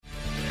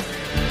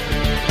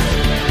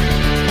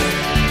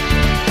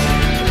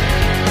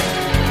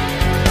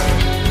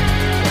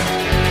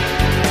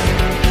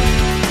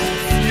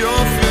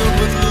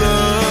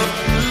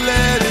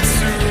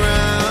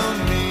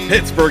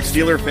Pittsburgh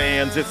Steelers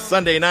fans, it's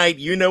Sunday night.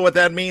 You know what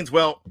that means?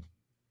 Well,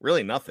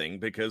 really nothing,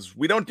 because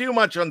we don't do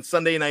much on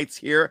Sunday nights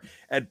here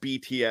at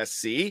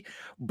BTSC.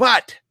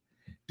 But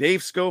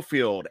Dave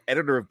Schofield,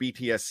 editor of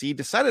BTSC,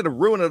 decided to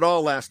ruin it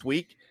all last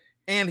week.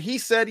 And he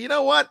said, you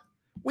know what?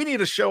 We need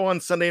a show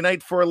on Sunday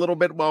night for a little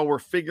bit while we're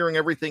figuring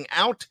everything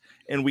out.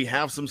 And we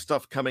have some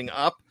stuff coming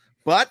up.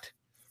 But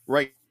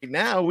right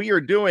now we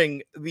are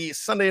doing the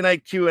Sunday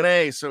night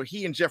Q&A. So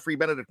he and Geoffrey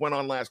Benedict went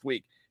on last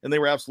week, and they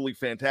were absolutely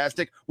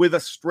fantastic with a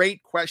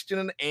straight question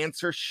and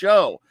answer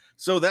show.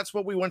 So that's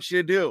what we want you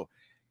to do.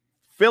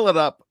 Fill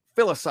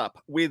us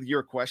up with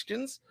your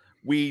questions.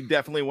 We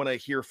definitely want to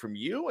hear from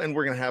you, and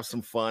we're going to have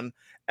some fun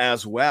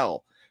as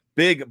well.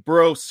 Big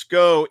Bro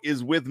Sco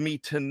is with me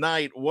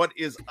tonight. What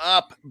is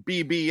up,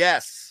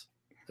 BBS?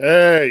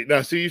 Hey,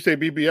 now see, you say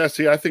BBS.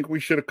 See, I think we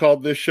should have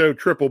called this show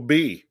Triple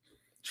B.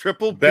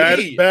 Triple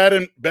B. Bad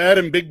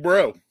and Big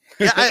Bro.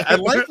 Yeah, I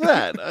like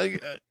that.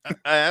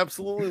 I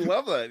absolutely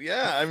love that.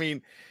 Yeah, I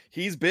mean,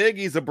 he's big.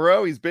 He's a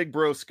bro. He's Big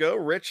Bro Sco.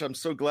 Rich, I'm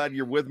so glad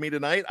you're with me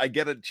tonight. I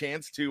get a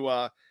chance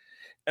to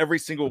every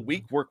single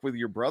week work with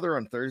your brother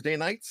on Thursday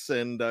nights,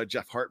 and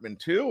Jeff Hartman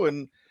too.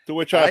 And to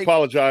which I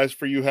apologize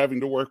for you having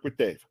to work with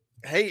Dave.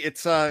 Hey,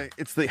 it's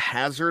the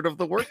hazard of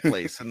the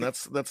workplace, and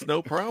that's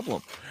no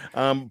problem.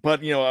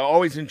 But I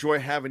always enjoy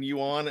having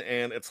you on,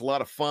 and it's a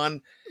lot of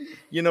fun.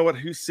 You know what?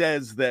 Who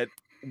says that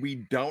we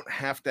don't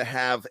have to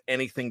have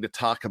anything to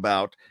talk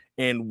about,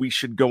 and we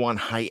should go on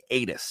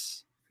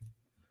hiatus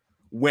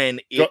when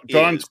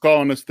John's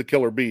calling us the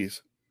killer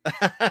bees.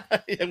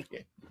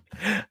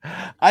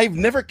 I've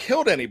never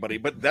killed anybody,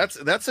 but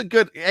that's a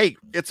good. Hey,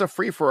 it's a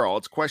free for all.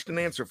 It's question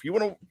and answer.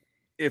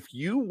 If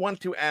you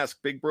want to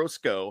ask Big Bro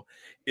Sco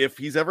if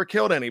he's ever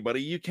killed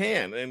anybody, you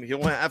can, and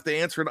he'll have to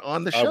answer it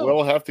on the show. I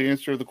will have to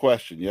answer the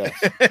question. Yes.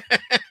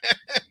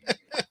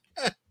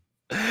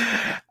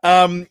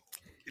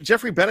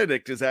 Geoffrey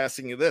Benedict is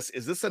asking you this: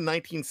 is this a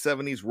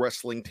 1970s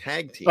wrestling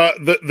tag team?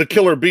 The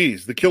Killer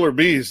Bees. The Killer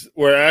Bees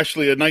were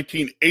actually a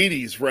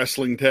 1980s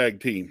wrestling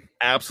tag team.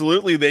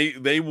 Absolutely.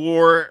 They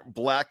wore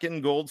black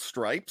and gold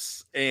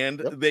stripes, and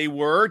They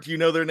were. Do you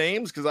know their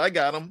names? Because I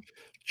got them.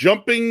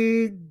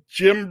 Jumping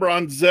Jim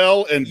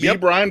Bronzell and B.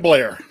 Bryan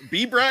Blair.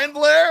 B. Bryan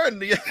Blair.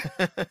 And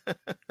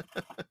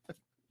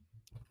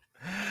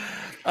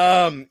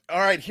all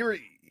right,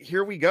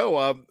 here we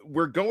go.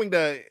 We're going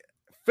to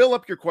fill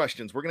up your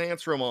questions. We're going to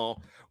answer them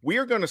all. We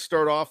are going to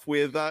start off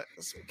with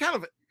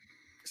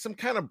some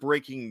kind of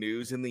breaking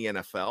news in the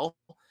NFL.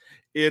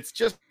 It's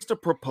just a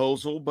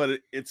proposal,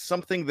 but it's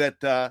something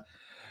that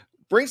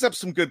brings up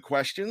some good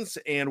questions.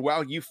 And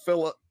while you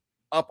fill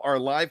up our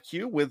live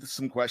queue with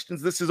some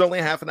questions, this is only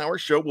a half an hour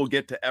show. We'll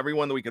get to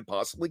everyone that we could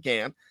possibly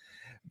can.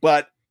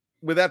 But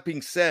with that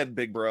being said,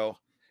 Big Bro,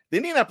 the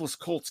Indianapolis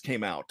Colts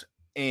came out,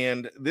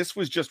 and this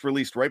was just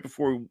released right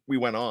before we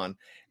went on,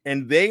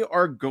 and they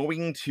are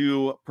going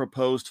to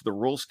propose to the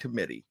Rules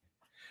Committee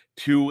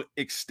to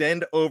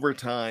extend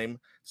overtime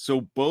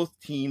so both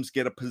teams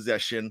get a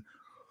possession,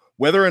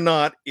 whether or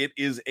not it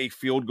is a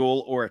field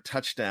goal or a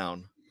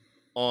touchdown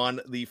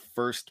on the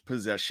first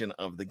possession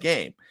of the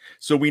game.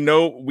 So we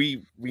know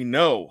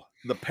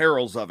the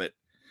perils of it,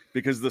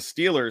 because the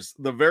Steelers,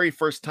 the very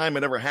first time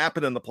it ever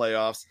happened in the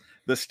playoffs,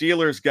 the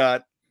Steelers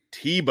got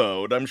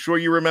T-bowed. I'm sure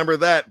you remember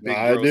that, Big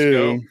Bro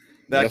Sco,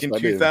 back in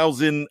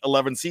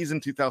 2011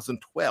 season,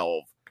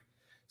 2012.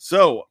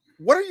 So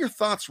what are your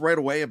thoughts right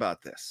away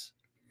about this?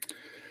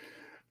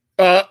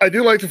 I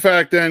do like the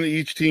fact that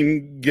each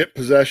team get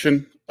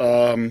possession.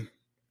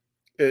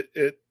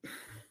 It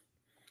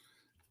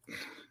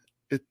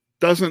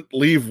doesn't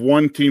leave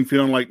one team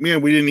feeling like,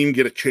 man, we didn't even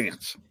get a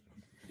chance.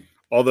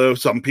 Although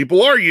some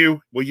people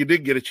argue, well, you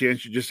did get a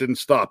chance, you just didn't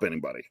stop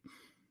anybody.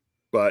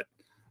 But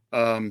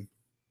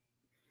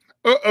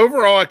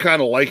overall, I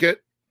kind of like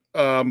it.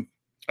 I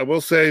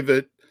will say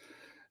that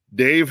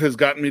Dave has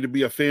gotten me to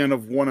be a fan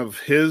of one of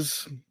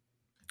his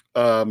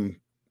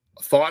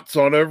thoughts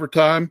on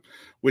overtime,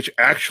 which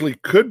actually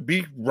could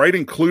be right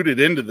included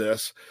into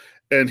this.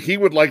 And he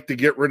would like to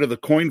get rid of the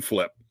coin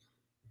flip.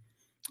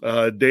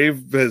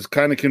 Dave has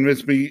kind of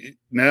convinced me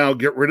now,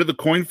 get rid of the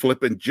coin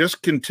flip and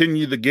just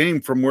continue the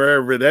game from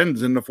wherever it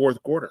ends in the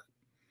fourth quarter.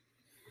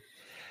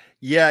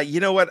 Yeah, you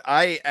know what?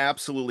 I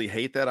absolutely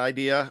hate that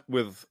idea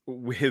with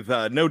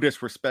no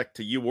disrespect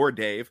to you or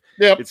Dave.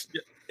 Yep.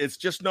 It's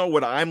just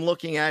what I'm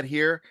looking at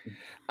here.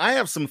 I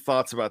have some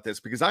thoughts about this,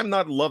 because I'm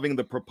not loving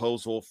the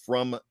proposal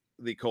from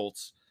the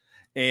Colts,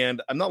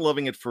 and I'm not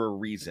loving it for a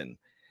reason.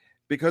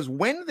 Because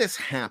when this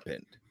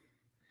happened,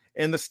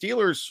 and the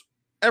Steelers,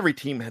 every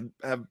team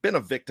have been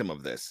a victim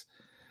of this.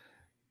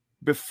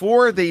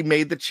 Before they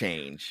made the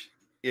change,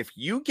 if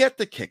you get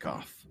the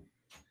kickoff,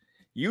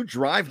 you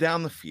drive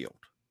down the field,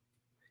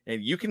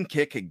 and you can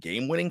kick a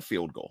game-winning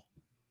field goal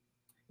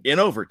in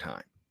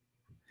overtime,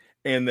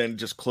 and then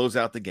just close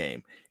out the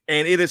game.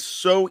 And it is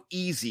so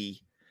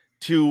easy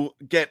to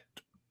get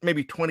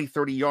maybe 20,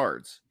 30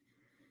 yards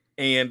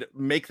and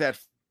make that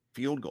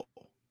field goal.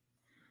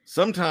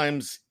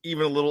 Sometimes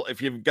even a little,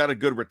 if you've got a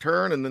good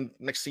return, and then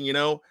next thing you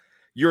know,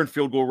 you're in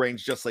field goal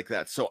range just like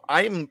that. So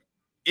I'm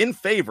in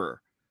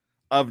favor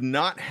of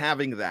not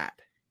having that,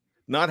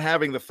 not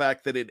having the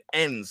fact that it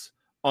ends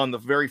on the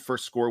very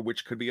first score,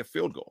 which could be a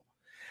field goal.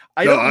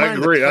 I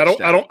agree. I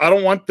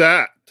don't want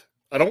that.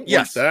 I don't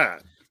want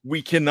that.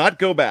 We cannot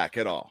go back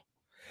at all.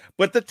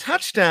 But the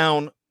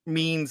touchdown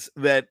means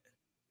that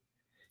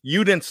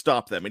you didn't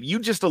stop them. And you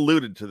just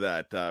alluded to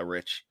that,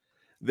 Rich,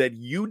 that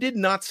you did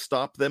not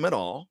stop them at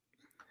all.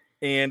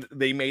 And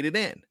they made it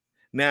in.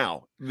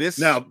 Now,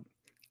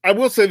 I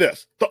will say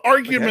this. The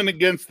argument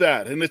against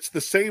that, and it's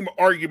the same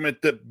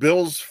argument that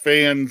Bills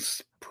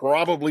fans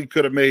probably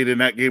could have made in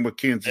that game with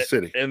Kansas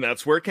City. And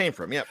that's where it came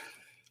from, yep.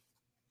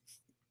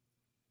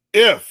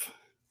 If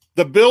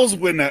the Bills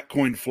win that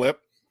coin flip,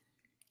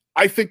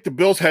 I think the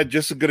Bills had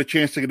just as good a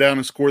chance to go down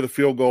and score the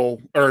field goal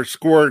or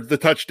score the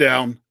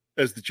touchdown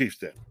as the Chiefs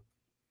did.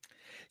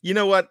 You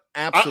know what?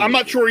 Absolutely. I'm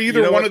not sure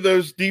either one of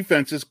those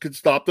defenses could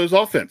stop those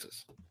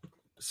offenses.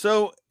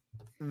 So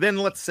then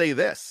let's say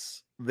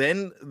this.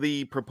 Then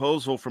the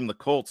proposal from the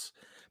Colts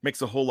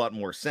makes a whole lot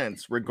more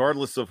sense,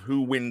 regardless of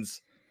who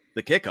wins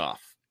the kickoff.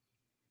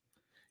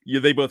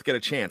 They both get a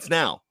chance.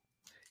 Now,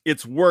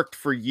 it's worked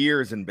for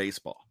years in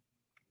baseball.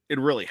 It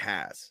really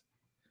has.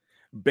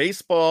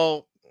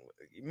 Baseball,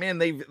 man,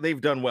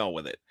 they've done well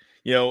with it.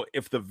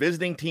 If the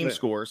visiting team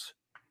scores,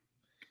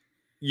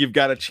 you've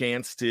got a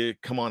chance to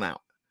come on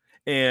out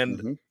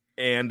and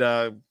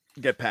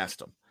get past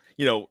them.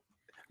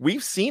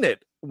 We've seen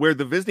it where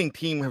the visiting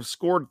team have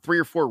scored 3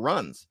 or 4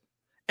 runs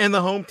and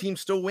the home team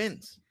still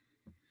wins.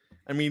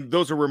 I mean,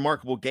 those are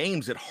remarkable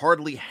games. It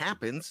hardly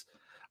happens,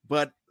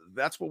 but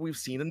that's what we've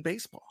seen in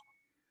baseball.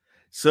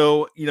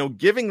 So,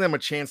 giving them a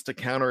chance to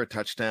counter a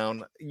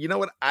touchdown, you know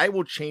what? I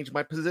will change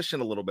my position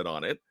a little bit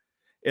on it.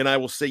 And I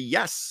will say,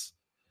 yes,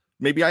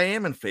 maybe I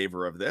am in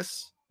favor of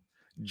this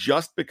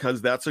just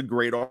because that's a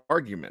great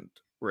argument,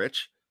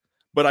 Rich.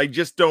 But I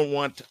just don't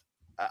want,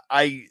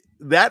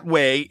 that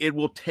way it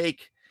will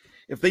take,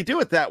 if they do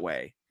it that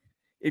way,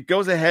 it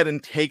goes ahead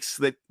and takes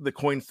the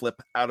coin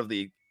flip out of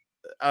the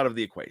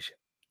equation.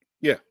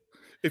 Yeah.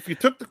 If you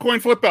took the coin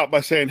flip out by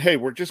saying, hey,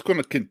 we're just going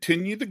to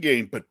continue the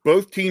game, but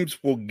both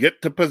teams will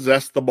get to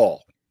possess the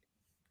ball.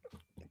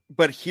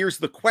 But here's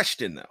the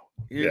question,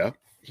 though.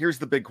 Here's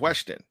the big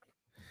question.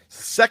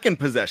 Second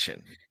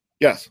possession.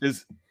 Yes.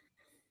 Is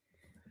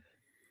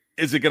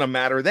it going to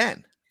matter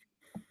then?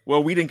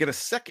 Well, we didn't get a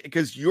second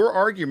because your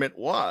argument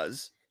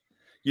was,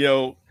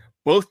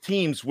 both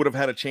teams would have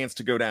had a chance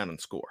to go down and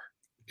score.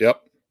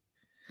 Yep.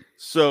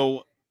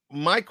 So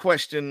my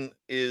question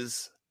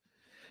is,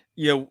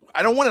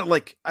 I don't want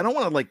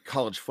to like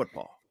college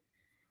football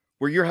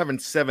where you're having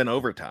 7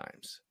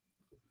 overtimes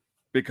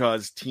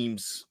because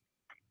teams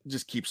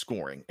just keep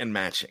scoring and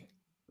matching.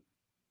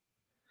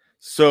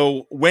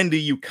 So when do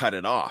you cut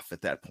it off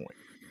at that point?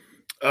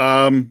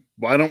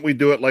 Why don't we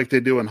do it like they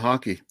do in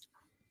hockey?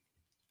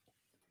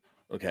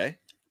 Okay.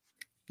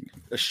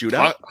 A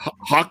shootout?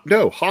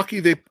 Hockey,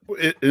 they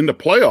in the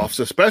playoffs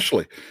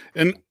especially.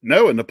 And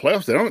no, in the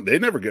playoffs they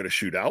never get a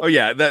shootout. Oh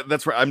yeah,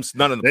 that's right. I'm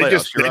not in the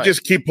playoffs. They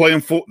just keep playing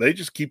full. They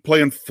just keep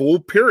playing full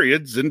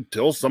periods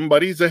until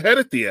somebody's ahead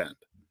at the end.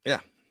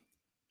 Yeah.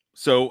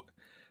 So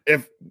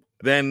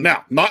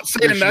not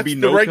saying that's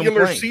the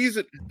regular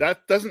season.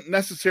 That doesn't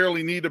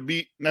necessarily need to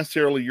be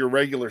your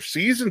regular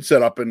season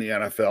set up in the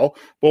NFL.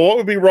 But what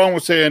would be wrong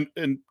with saying,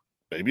 and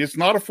maybe it's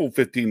not a full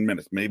 15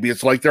 minutes. Maybe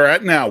it's like they're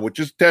at now, which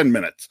is 10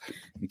 minutes.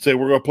 And say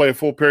we're going to play a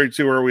full period,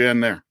 see where we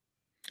end there.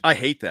 I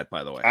hate that,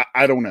 by the way.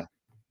 I don't know.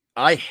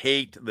 I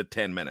hate the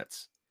 10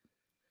 minutes.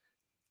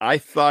 I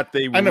thought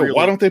they. I know. Really,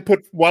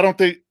 why don't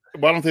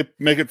they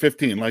make it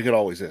 15 like it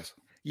always is?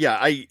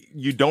 Yeah,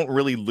 you don't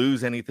really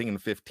lose anything in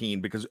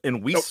 15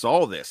 we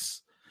saw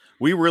this.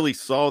 We really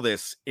saw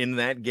this in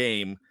that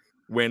game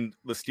when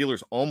the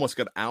Steelers almost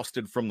got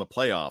ousted from the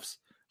playoffs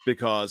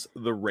because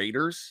the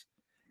Raiders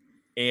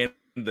and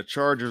the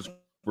Chargers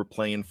were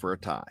playing for a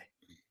tie.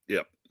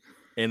 Yep.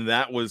 And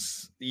that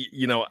was,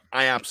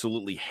 I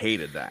absolutely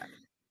hated that.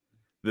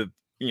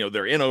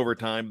 They're in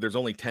overtime. There's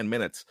only 10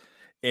 minutes.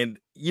 And,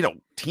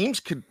 teams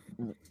could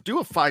do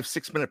a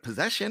 5-6 minute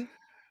possession.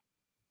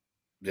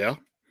 Yeah.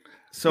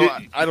 So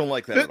I don't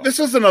like that at all. This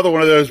is another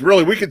one of those,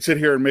 really, we could sit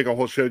here and make a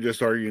whole show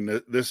just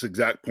arguing this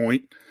exact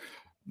point.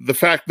 The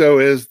fact, though,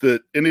 is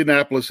that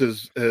Indianapolis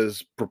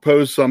has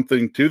proposed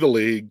something to the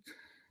league.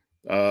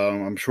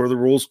 I'm sure the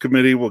rules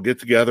committee will get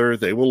together.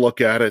 They will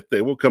look at it.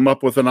 They will come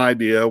up with an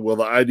idea. Will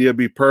the idea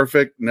be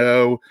perfect?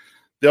 No.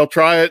 They'll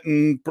try it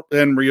and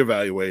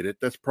reevaluate it.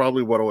 That's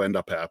probably what will end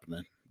up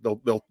happening.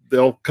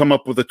 They'll come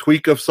up with a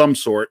tweak of some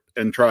sort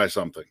and try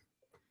something.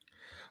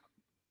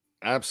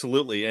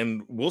 Absolutely.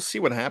 And we'll see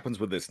what happens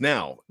with this.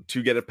 Now,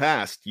 to get it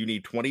passed, you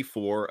need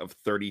 24 of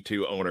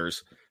 32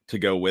 owners to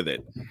go with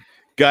it.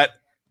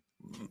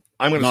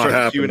 I'm going to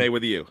start the Q&A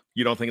with you.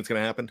 You don't think it's going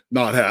to happen?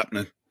 Not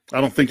happening. I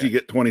don't think you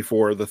get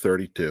 24 of the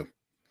 32.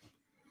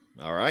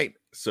 All right.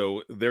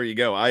 So there you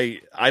go.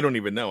 I don't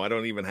even know. I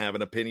don't even have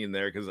an opinion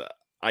there because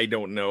I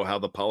don't know how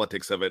the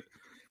politics of it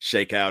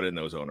shake out in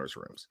those owners'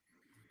 rooms.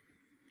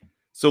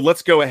 So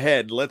let's go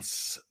ahead.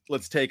 Let's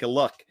take a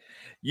look.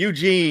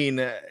 Eugene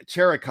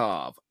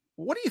Cherikov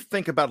what do you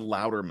think about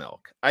Loudermilk?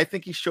 I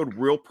think he showed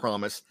real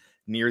promise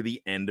near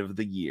the end of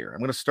the year. I'm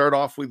going to start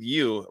off with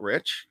you,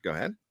 Rich. Go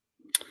ahead.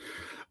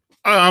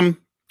 I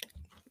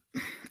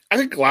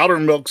think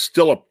Loudermilk's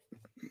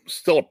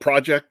still a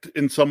project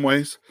in some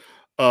ways.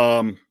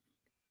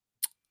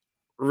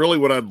 Really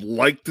what I'd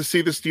like to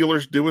see the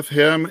Steelers do with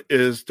him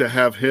is to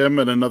have him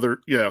and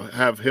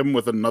have him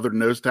with another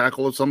nose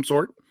tackle of some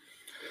sort,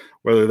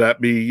 whether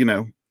that be,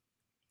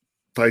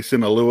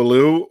 Tyson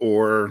Alualu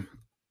or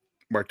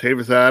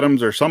Martavis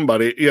Adams or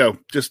somebody,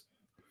 just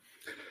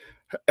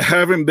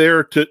have him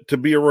there to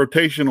be a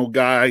rotational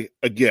guy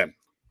again,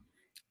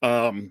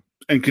 and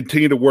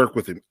continue to work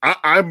with him.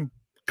 I'm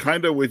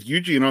kind of with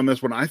Eugene on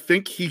this one. I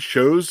think he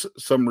shows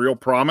some real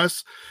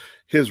promise.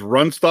 His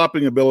run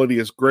stopping ability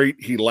is great.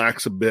 He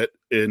lacks a bit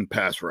in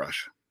pass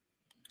rush.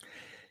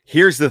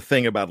 Here's the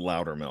thing about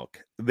Loudermilk.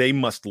 They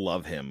must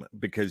love him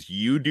because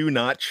you do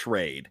not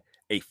trade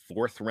a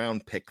 4th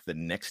round pick the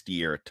next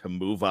year to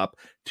move up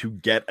to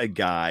get a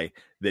guy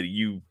that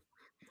you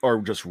are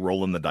just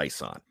rolling the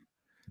dice on.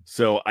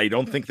 So I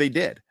don't think they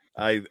did.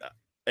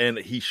 And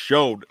he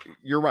showed,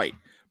 you're right.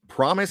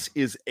 Promise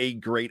is a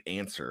great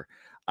answer.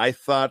 I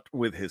thought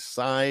with his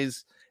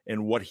size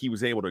and what he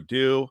was able to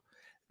do,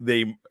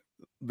 they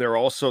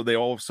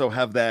also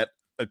have that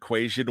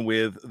equation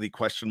with the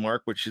question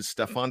mark, which is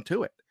Stephon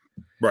Tuitt.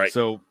 Right.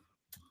 So,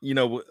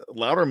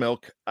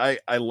 Loudermilk,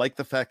 I like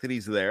the fact that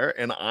he's there,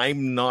 and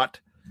I'm not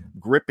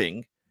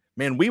gripping.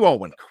 Man, we all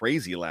went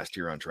crazy last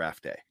year on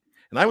draft day.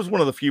 And I was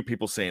one of the few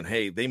people saying,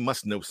 hey, they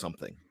must know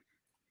something.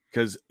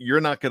 Because you're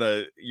not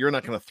gonna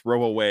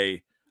throw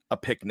away a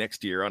pick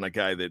next year on a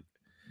guy that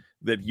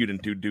you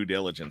didn't do due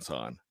diligence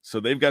on.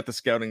 So they've got the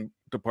scouting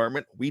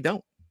department. We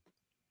don't.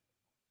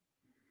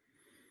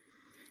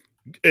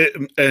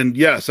 And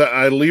yes,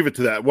 I leave it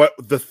to that. What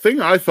the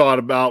thing I thought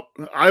about,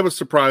 I was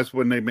surprised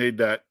when they made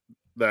that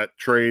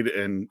trade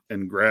and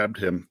grabbed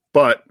him,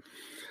 but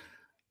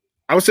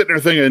I was sitting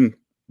there thinking,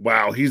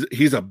 wow,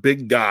 he's a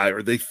big guy.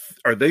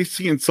 Are they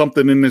seeing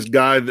something in this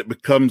guy that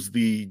becomes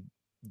the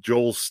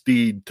Joel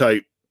Steed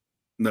type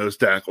nose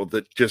tackle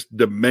that just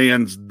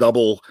demands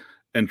double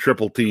and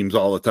triple teams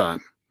all the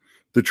time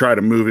to try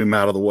to move him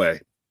out of the way?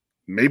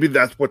 Maybe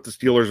that's what the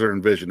Steelers are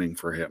envisioning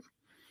for him.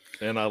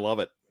 And I love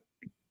it.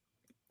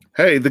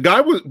 Hey,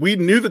 we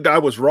knew the guy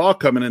was raw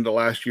coming into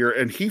last year,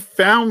 and he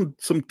found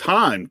some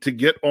time to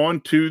get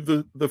onto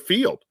the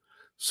field.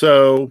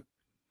 So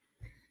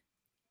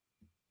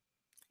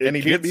it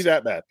can't be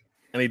that bad.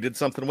 And he did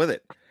something with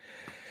it.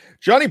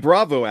 Johnny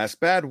Bravo asked,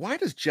 Bad, why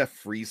does Jeff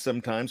freeze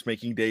sometimes,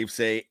 making Dave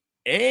say,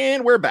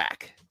 and we're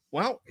back?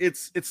 Well,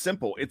 it's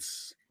simple.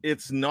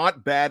 It's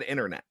not bad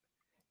internet.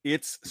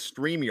 It's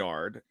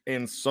StreamYard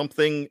and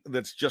something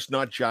that's just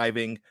not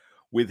jiving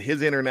with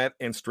his internet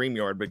and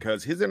StreamYard,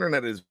 because his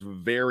internet is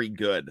very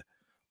good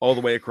all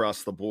the way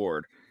across the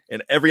board.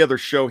 And every other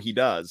show he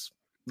does,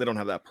 they don't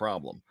have that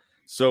problem.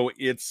 So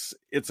it's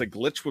a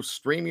glitch with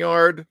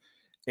StreamYard,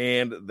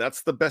 and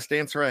that's the best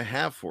answer I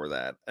have for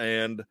that.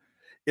 And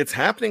it's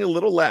happening a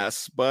little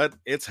less, but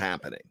it's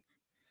happening.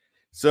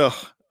 So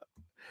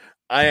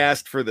I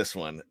asked for this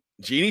one.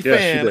 Jeannie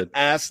Fan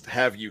asked,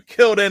 have you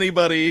killed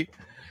anybody,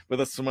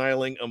 with a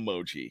smiling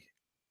emoji?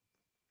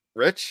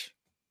 Rich?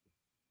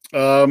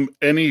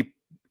 Any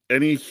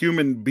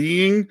human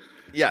being?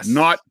 Yes.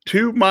 Not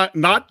to my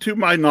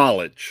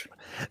knowledge.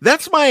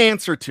 That's my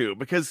answer too,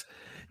 because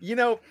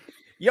you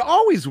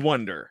always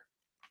wonder.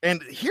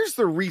 And here's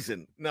the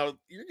reason. Now,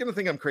 you're going to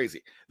think I'm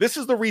crazy. This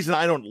is the reason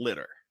I don't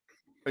litter.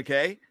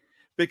 Okay?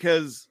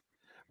 Because,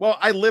 well,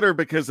 I litter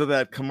because of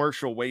that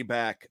commercial way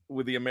back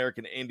with the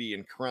American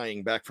Indian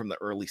crying back from the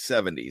early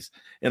 70s.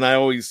 And I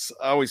always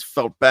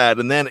felt bad.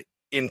 And then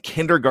in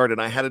kindergarten,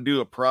 I had to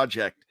do a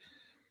project.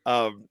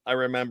 I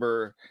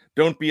remember,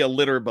 don't be a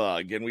litter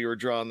bug. And we were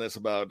drawing this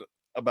about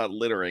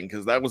littering,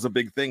 because that was a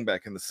big thing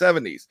back in the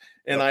 70s.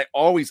 And I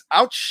always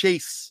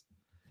outchase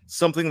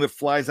something that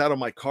flies out of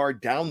my car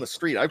down the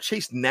street. I've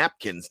chased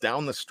napkins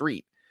down the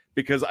street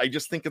because I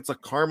just think it's a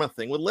karma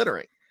thing with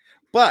littering.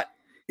 But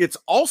it's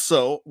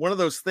also one of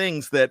those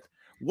things that,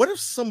 what if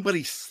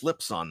somebody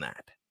slips on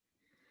that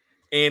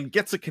and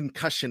gets a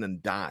concussion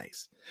and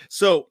dies?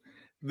 So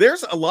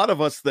there's a lot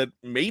of us that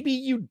maybe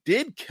you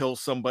did kill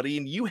somebody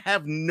and you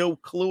have no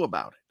clue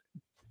about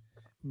it.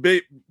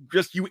 But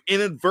just you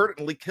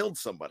inadvertently killed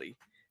somebody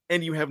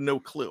and you have no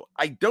clue.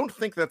 I don't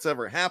think that's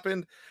ever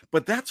happened,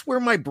 but that's where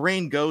my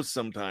brain goes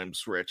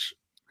sometimes, Rich.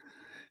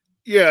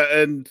 Yeah,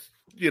 and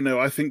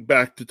I think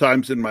back to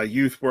times in my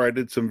youth where I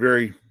did some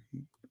very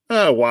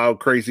wild,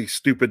 crazy,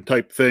 stupid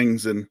type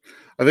things, and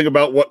I think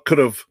about what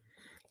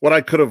I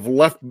could have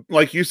left,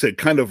 like you said,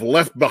 kind of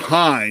left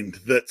behind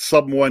that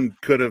someone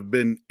could have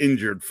been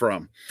injured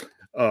from.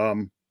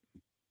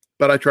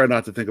 But I try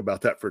not to think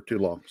about that for too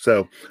long.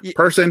 So,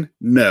 person,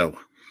 no.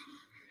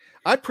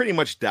 I pretty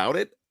much doubt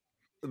it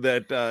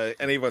that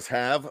any of us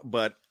have,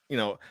 but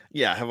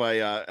have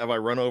I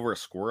run over a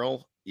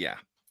squirrel? Yeah,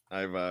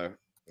 I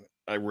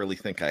really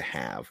think I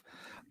have.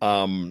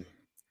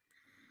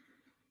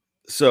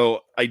 So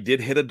I did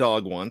hit a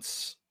dog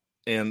once.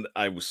 and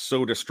I was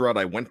so distraught.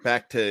 I went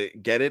back to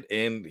get it,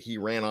 and he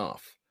ran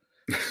off.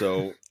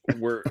 So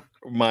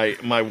my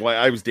wife.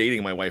 I was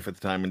dating my wife at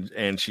the time,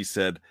 and she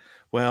said,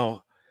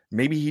 "Well,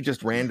 maybe he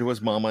just ran to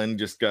his mama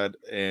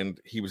and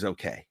he was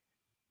okay."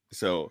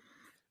 So,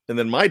 and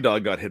then my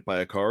dog got hit by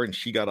a car, and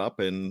she got up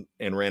and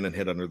ran and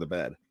hid under the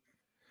bed.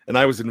 And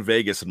I was in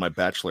Vegas at my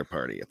bachelor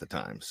party at the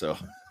time, so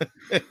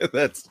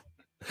that's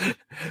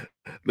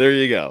there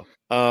you go.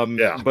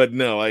 Yeah. But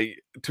no,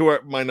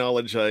 my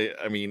knowledge, I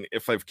mean,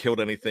 if I've killed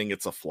anything,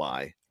 it's a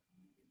fly.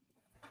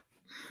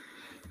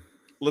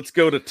 Let's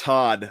go to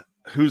Todd.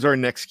 Who's our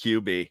next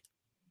QB?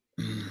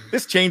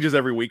 This changes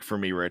every week for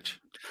me, Rich.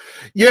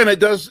 Yeah, and it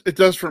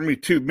does for me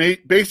too.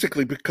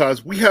 Basically,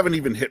 because we haven't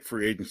even hit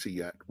free agency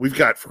yet. We've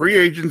got free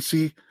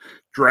agency,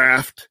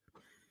 draft.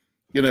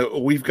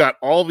 We've got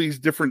all these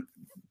different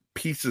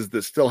pieces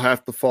that still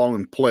have to fall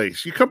in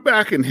place. You come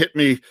back and hit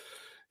me,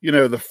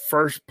 the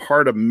first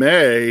part of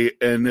May,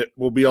 and it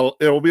will be a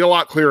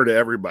lot clearer to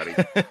everybody.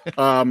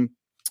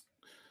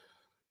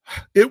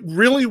 It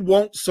really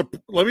won't.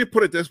 Let me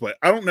put it this way: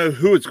 I don't know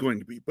who it's going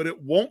to be, but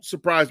it won't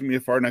surprise me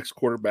if our next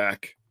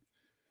quarterback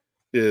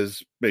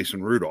is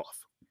Mason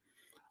Rudolph.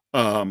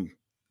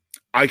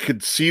 I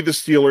could see the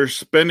Steelers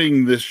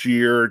spending this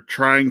year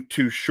trying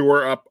to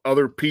shore up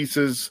other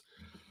pieces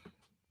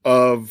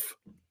of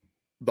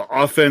the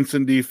offense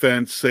and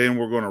defense, saying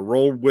we're going to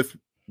roll with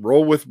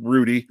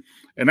Rudy,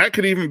 and that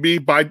could even be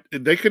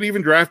they could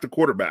even draft a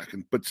quarterback,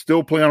 but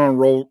still plan on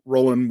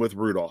rolling with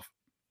Rudolph.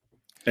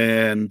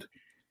 And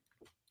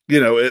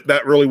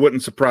that really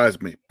wouldn't surprise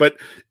me. But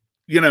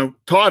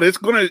Todd, it's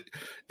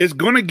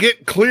gonna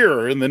get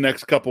clearer in the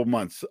next couple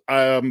months.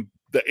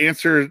 The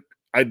answer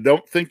I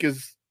don't think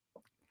is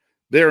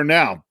there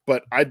now,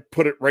 but I'd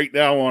put it right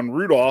now on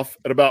Rudolph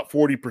at about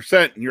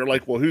 40%. And you're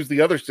like, well, who's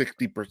the other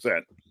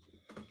 60%?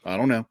 I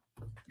don't know.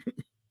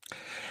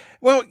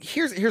 Well,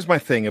 here's my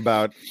thing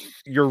about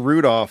your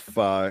Rudolph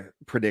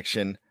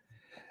prediction.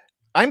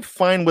 I'm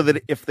fine with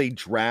it if they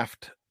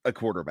draft a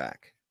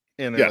quarterback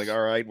and they're like,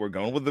 all right, we're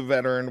going with the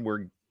veteran.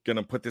 We're going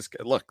to put this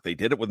guy. Look, they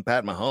did it with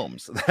Pat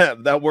Mahomes.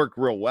 That worked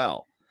real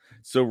well.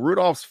 So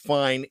Rudolph's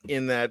fine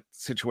in that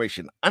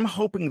situation. I'm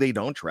hoping they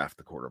don't draft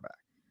the quarterback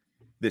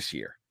this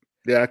year.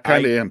 Yeah, I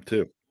kind of am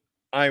too.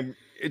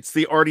 It's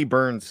the Artie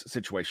Burns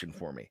situation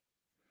for me.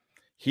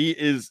 He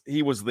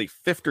was the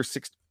 5th or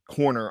 6th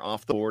corner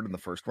off the board in the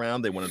first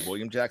round. They wanted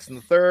William Jackson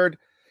the third.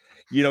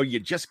 You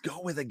just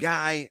go with a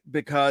guy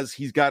because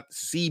he's got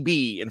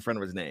CB in front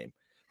of his name.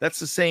 That's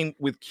the same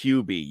with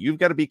QB. You've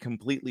got to be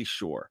completely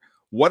sure.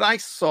 What I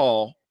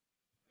saw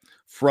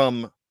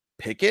from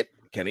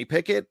Kenny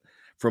Pickett,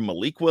 from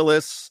Malik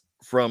Willis,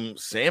 from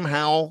Sam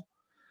Howell,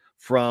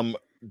 from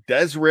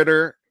Des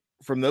Ridder,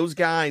 from those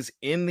guys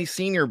in the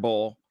Senior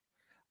Bowl,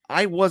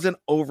 I wasn't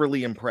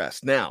overly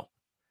impressed. Now,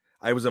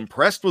 I was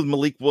impressed with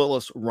Malik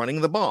Willis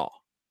running the ball,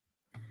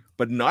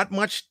 but not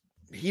much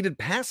heated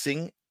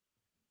passing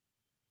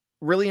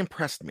really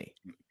impressed me.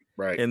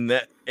 Right. And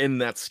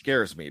that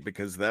scares me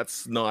because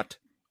that's not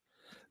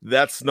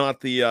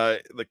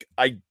the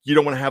you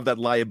don't want to have that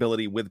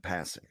liability with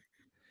passing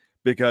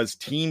because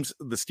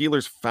the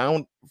Steelers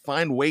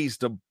find ways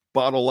to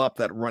bottle up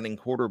that running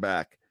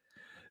quarterback.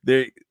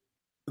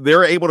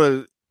 They're able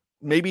to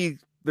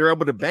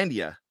bend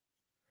you,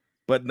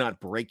 but not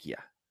break you.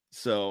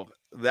 So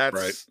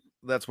that's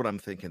what I'm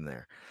thinking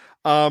there.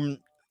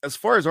 As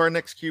far as our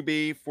next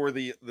QB for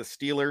the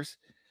Steelers,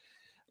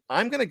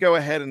 I'm going to go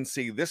ahead and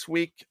see this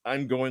week.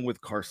 I'm going with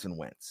Carson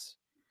Wentz.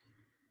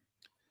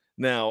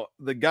 Now,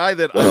 the guy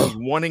that I was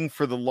wanting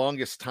for the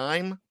longest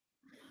time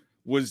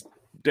was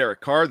Derek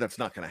Carr. That's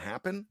not going to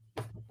happen.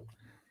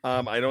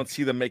 I don't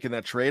see them making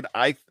that trade.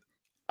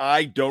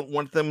 I don't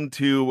want them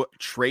to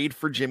trade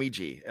for Jimmy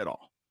G at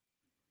all.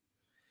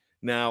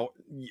 Now,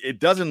 it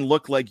doesn't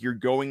look like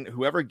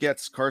whoever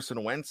gets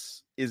Carson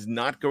Wentz is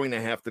not going to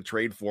have to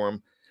trade for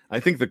him. I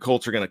think the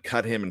Colts are going to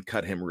cut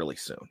him really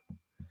soon.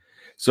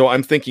 So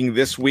I'm thinking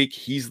this week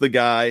he's the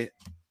guy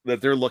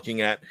that they're looking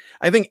at.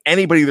 I think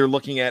anybody they're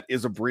looking at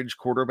is a bridge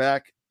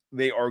quarterback.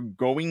 They are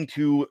going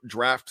to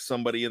draft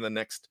somebody in the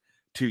next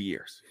 2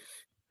 years.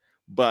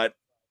 And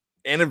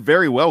it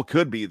very well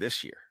could be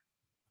this year.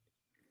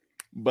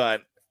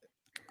 But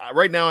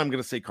right now I'm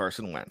going to say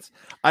Carson Wentz.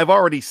 I've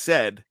already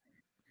said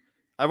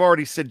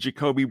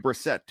Jacoby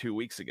Brissett 2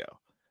 weeks ago.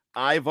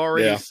 I've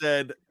already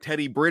said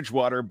Teddy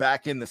Bridgewater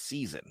back in the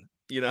season.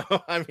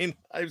 I mean,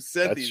 I've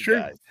said these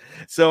guys.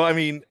 So, I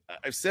mean,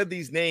 I've said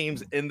these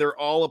names and they're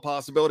all a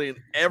possibility. And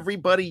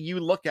everybody you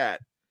look at,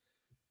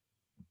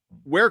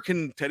 where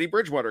can Teddy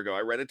Bridgewater go? I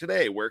read it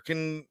today. Where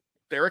can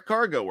Derek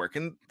Carr go? Where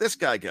can this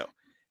guy go?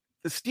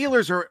 The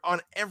Steelers are on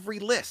every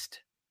list.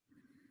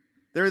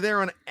 They're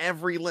there on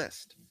every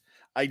list.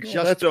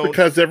 That's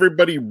because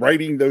everybody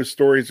writing those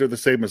stories are the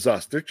same as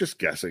us. They're just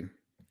guessing.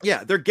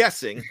 Yeah, they're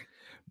guessing.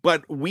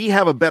 But we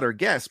have a better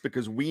guess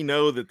because we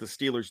know that the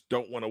Steelers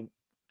don't want to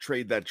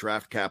trade that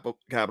draft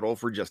capital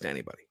for just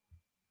anybody.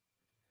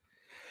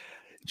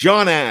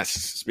 John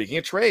asks, speaking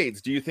of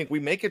trades, do you think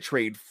we make a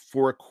trade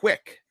for a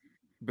quick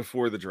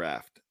before the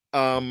draft?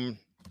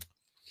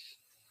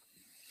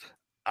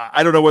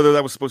 I don't know whether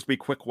that was supposed to be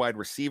quick wide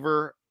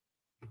receiver.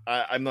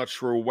 I'm not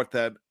sure what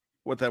that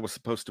was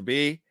supposed to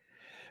be.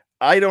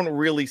 I don't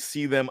really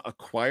see them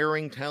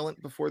acquiring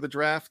talent before the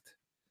draft.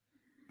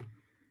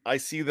 I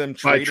see them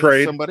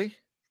trading somebody.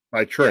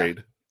 By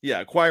trade. Yeah,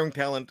 acquiring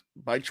talent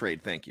by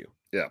trade. Thank you.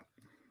 Yeah.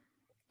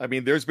 I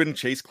mean, there's been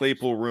Chase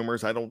Claypool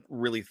rumors. I don't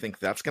really think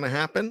that's going to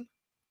happen.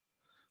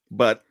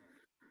 But,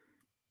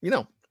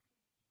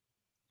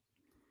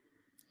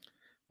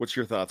 what's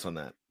your thoughts on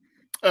that?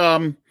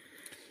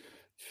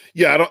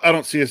 Yeah, I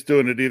don't see us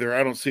doing it either.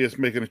 I don't see us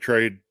making a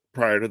trade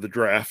prior to the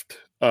draft.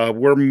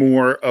 We're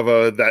more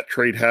of that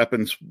trade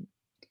happens.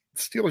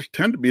 Steelers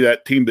tend to be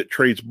that team that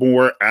trades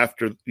more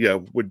after,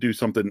 would do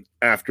something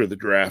after the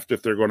draft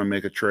if they're going to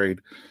make a trade.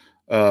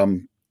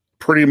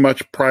 Pretty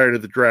much prior to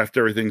the draft,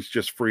 everything's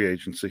just free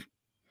agency.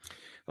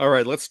 All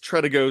right, let's try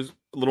to go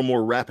a little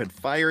more rapid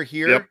fire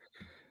here. Yep.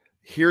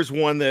 Here's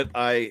one that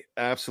I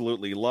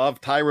absolutely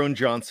love. Tyrone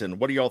Johnson.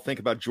 What do y'all think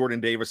about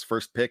Jordan Davis,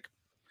 first pick?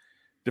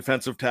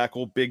 Defensive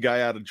tackle, big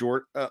guy out of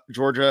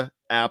Georgia.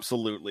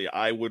 Absolutely.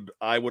 I would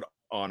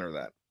honor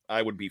that.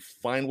 I would be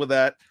fine with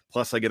that.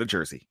 Plus I get a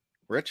jersey.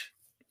 Rich?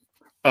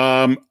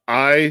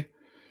 I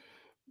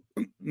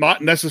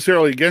not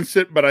necessarily against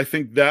it, but I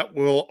think that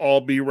will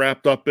all be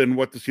wrapped up in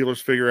what the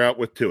Steelers figure out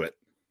with Tuitt.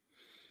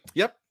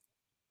 Yep.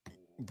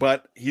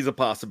 But he's a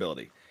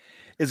possibility.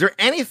 Is there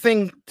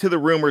anything to the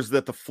rumors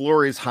that the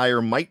Flores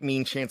hire might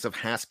mean chance of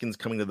Haskins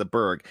coming to the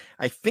Berg?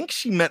 I think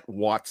she met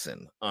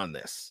Watson on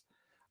this.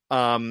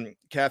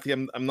 Kathy,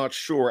 I'm not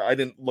sure. I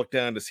didn't look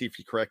down to see if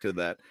you corrected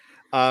that.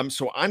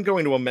 So I'm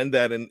going to amend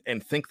that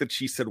and think that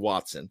she said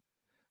Watson.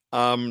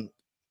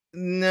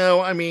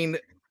 No, I mean,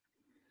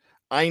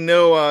 I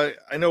know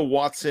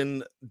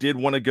Watson did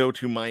want to go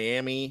to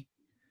Miami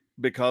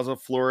because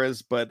of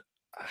Flores, but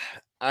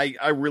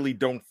I really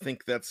don't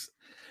think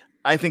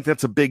I think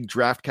that's a big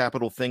draft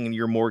capital thing, and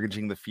you're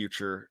mortgaging the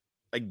future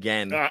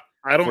again.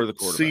 I don't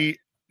see,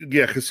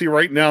 because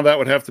right now that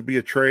would have to be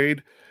a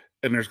trade,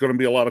 and there's going to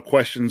be a lot of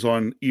questions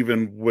on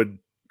even would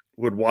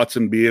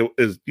Watson be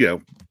is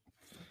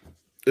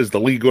the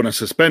league going to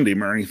suspend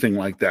him or anything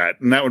like that,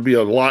 and that would be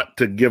a lot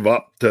to give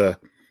up to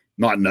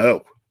not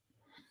know.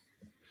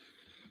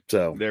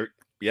 So there,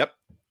 yep.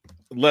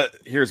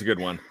 Here's a good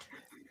one.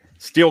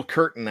 Steel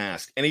Curtain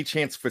asked, any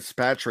chance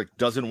Fitzpatrick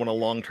doesn't want a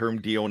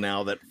long-term deal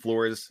now that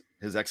Flores,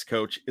 his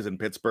ex-coach, is in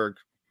Pittsburgh?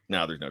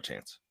 No, there's no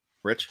chance.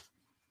 Rich?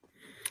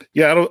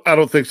 Yeah, I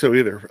don't think so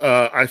either.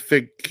 I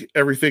think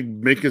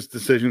everything Minka's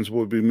decisions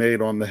will be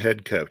made on the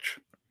head coach.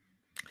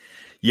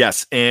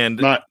 Yes, and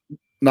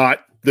not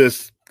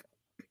this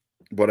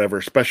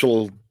whatever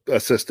special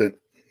assistant.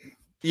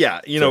 Yeah,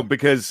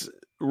 because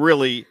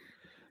really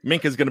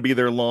Minka's going to be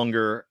there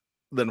longer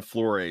than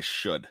Flores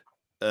should.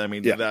 I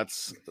mean,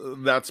 that's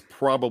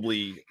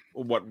probably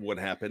what would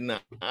happen. Now,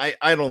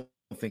 I don't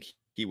think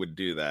he would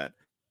do that.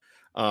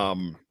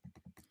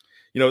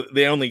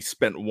 They only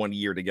spent 1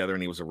 year together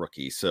and he was a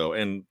rookie. So,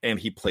 and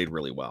he played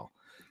really well.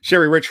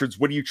 Sherry Richards,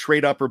 would you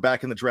trade up or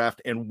back in the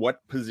draft? And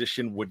what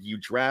position would you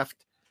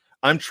draft?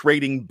 I'm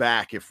trading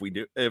back if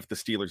the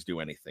Steelers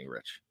do anything,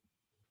 Rich.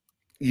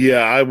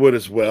 Yeah, I would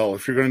as well.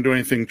 If you're going to do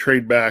anything,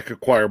 trade back,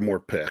 acquire more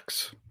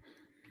picks.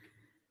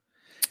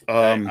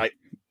 I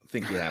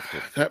think you have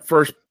to.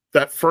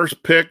 That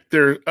first pick,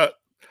 there's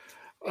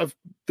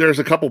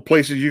a couple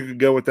places you could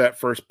go with that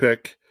first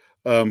pick.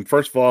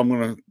 First of all, I'm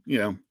going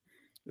to,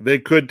 they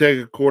could take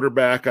a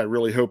quarterback. I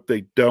really hope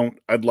they don't.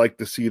 I'd like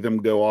to see them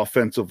go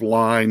offensive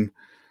line,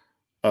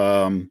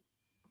 corner,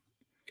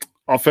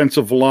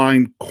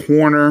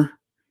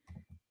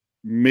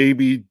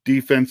 maybe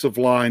defensive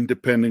line,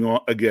 depending on,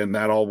 again,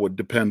 that all would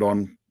depend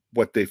on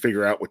what they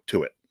figure out with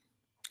Tuitt.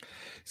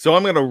 So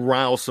I'm going to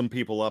rile some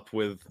people up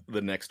with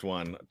the next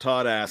one.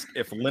 Todd asked,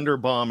 if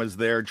Linderbaum is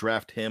there,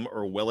 draft him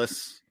or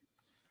Willis.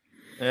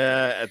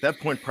 At that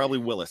point, probably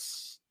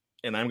Willis.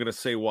 And I'm going to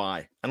say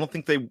why. I don't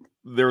think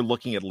they're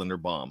looking at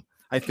Linderbaum.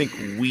 I think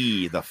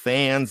we, the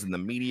fans and the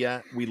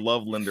media, we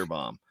love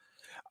Linderbaum.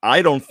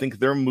 I don't think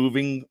they're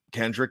moving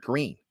Kendrick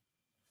Green.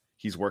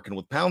 He's working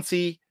with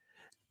Pouncey,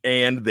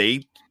 and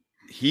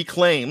he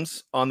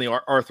claims on the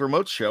Arthur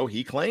Moats show,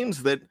 he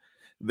claims that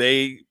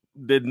they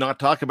did not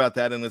talk about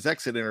that in his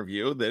exit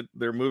interview, that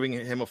they're moving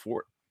him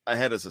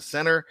ahead as a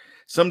center.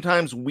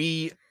 Sometimes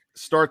we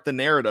start the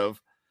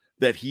narrative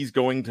that he's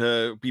going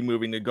to be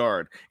moving to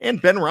guard.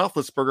 And Ben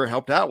Roethlisberger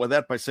helped out with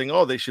that by saying,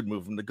 oh, they should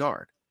move him to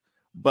guard.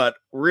 But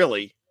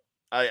really,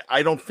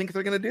 I don't think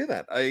they're going to do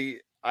that.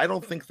 I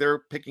don't think they're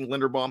picking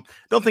Linderbaum.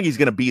 Don't think he's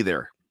going to be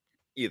there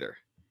either.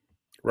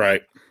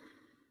 Right.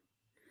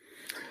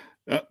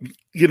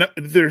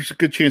 There's a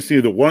good chance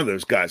neither one of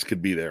those guys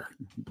could be there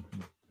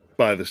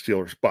by the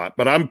Steelers spot.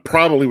 But I'm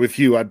probably with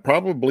you. I'd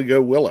probably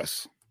go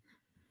Willis.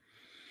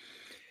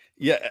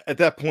 Yeah, at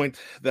that point,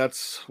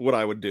 that's what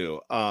I would do.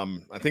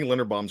 I think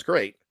Linderbaum's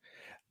great.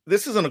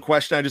 This isn't a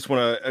question. I just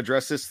want to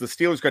address this. The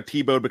Steelers got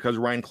T-bowed because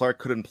Ryan Clark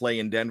couldn't play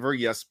in Denver.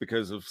 Yes,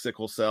 because of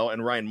sickle cell.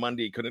 And Ryan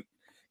Mundy couldn't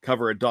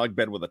cover a dog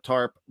bed with a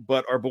tarp.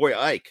 But our boy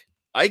Ike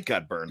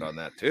got burned on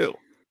that too.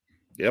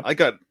 Yep.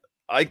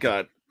 I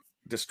got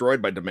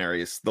destroyed by the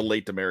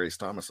late Demaryius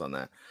Thomas on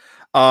that.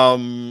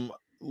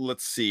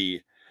 Let's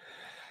see.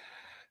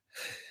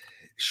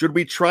 Should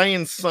we try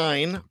and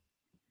sign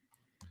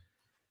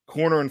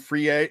corner and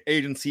free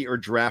agency or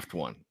draft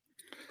one?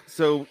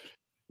 So,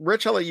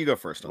 Rich, I'll let you go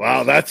first.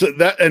 Wow, that's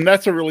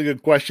a really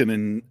good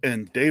question,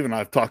 and Dave and I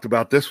have talked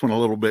about this one a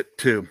little bit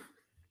too.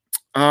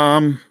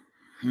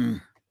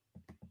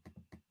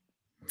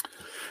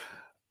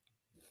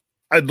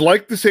 I'd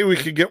like to say we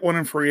could get one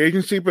in free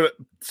agency, but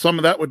some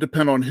of that would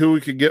depend on who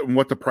we could get and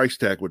what the price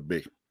tag would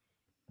be.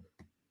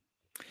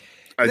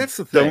 That's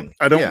the thing.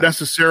 I don't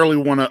necessarily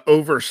want to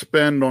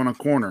overspend on a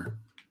corner.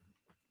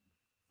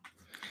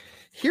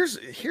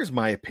 Here's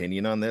my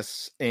opinion on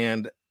this,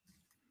 and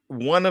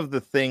one of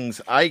the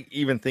things, I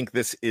even think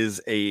this is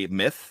a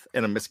myth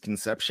and a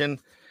misconception.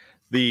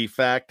 The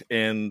fact,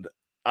 and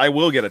I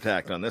will get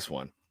attacked on this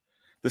one,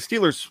 the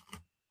Steelers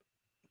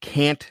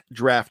can't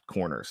draft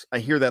corners. I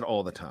hear that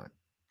all the time.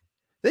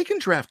 They can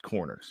draft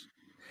corners.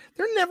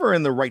 They're never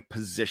in the right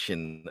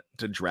position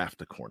to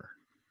draft a corner.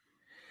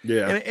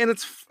 Yeah. And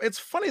it's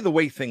funny the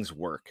way things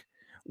work.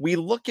 We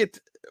look at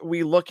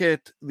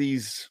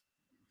these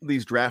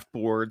draft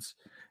boards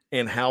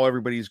and how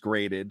everybody's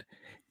graded.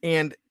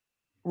 And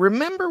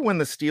remember when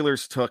the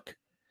Steelers took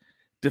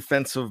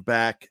defensive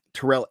back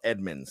Terrell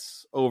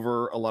Edmonds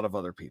over a lot of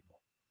other people?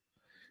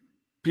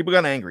 People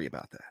got angry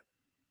about that.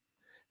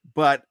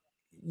 But,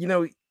 you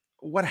know,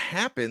 what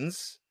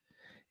happens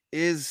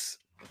is,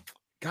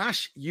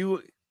 gosh, in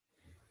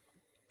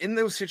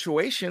those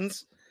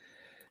situations,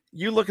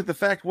 you look at the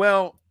fact,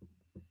 well,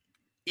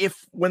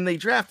 if when they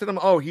drafted him,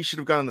 he should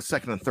have gone in the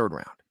second and third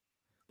round.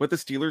 But the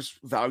Steelers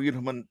valued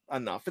him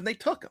enough and they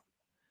took him.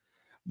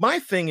 My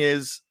thing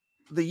is,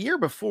 the year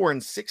before in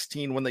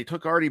 2016, when they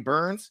took Artie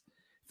Burns,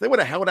 if they would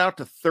have held out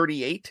to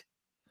 38,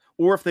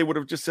 or if they would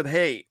have just said,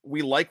 hey,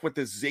 we like what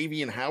this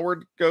Xavier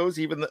Howard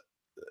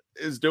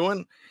is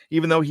doing,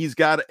 even though he's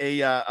got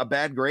a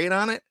bad grade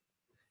on it,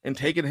 and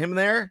taking him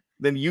there,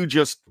 then you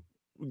just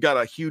got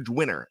a huge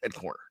winner at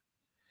corner.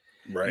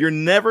 Right. You're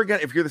never going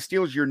to, if you're the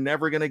Steelers, you're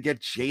never going to get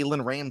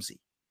Jalen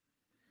Ramsey.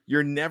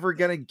 You're never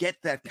going to get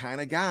that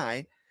kind of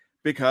guy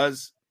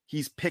because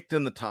he's picked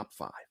in the top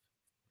 5.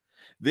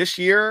 This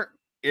year,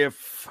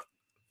 if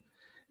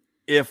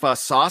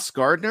Sauce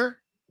Gardner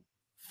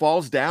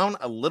falls down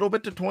a little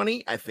bit to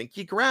 20, I think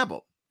you grab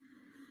him.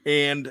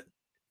 And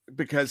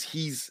because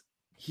he's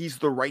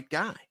the right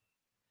guy.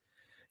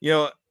 You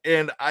know,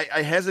 and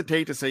I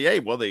hesitate to say, hey,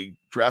 well, they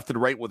drafted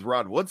right with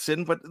Rod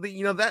Woodson, but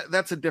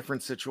that's a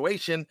different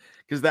situation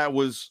because that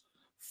was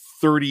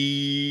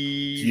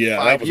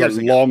 35 that was years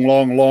a ago.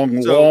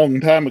 long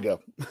time ago.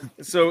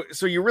 so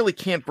you really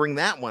can't bring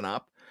that one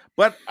up.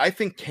 But I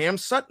think Cam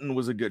Sutton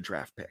was a good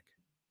draft pick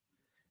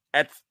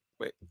at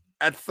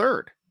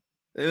third.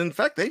 And in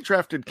fact, they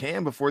drafted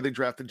Cam before they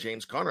drafted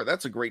James Conner.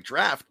 That's a great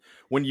draft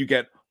when you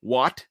get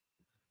Watt,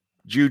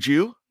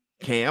 Juju,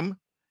 Cam,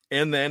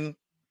 and then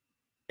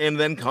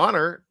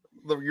Connor,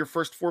 your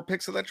first 4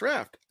 picks of that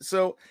draft.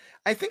 So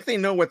I think they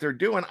know what they're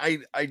doing.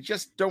 I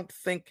just don't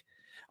think,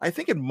 I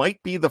think it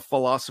might be the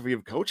philosophy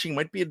of coaching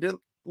might be a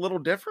little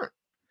different.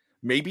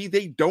 Maybe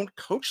they don't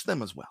coach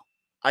them as well.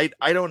 I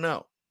don't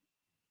know.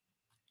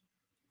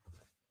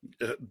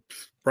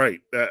 Right.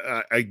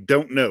 I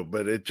don't know,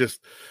 but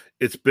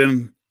it's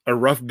been a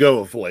rough go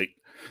of late.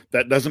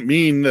 That doesn't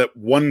mean that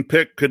one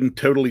pick couldn't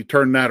totally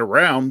turn that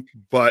around,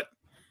 but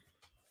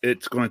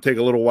it's going to take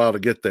a little while to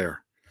get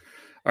there.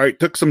 All right,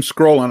 took some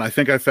scrolling. I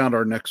think I found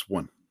our next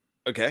one.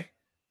 Okay.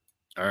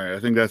 All right,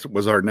 I think that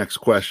was our next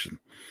question.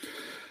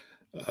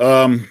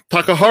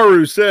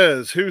 Takaharu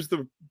says, who's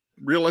the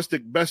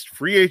realistic best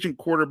free agent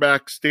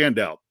quarterback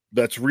standout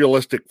that's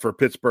realistic for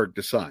Pittsburgh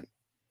to sign?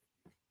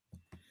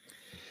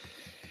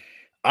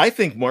 I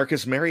think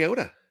Marcus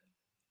Mariota.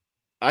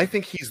 I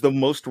think he's the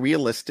most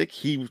realistic.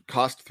 He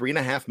cost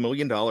 $3.5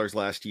 million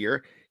last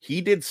year.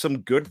 He did some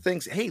good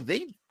things. Hey,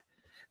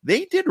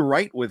 they did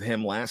right with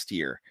him last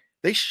year.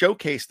 They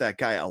showcased that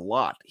guy a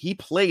lot. He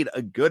played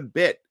a good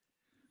bit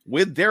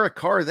with Derek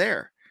Carr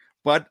there,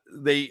 but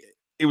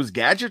it was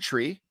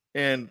gadgetry,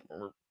 and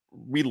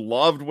we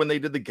loved when they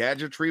did the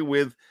gadgetry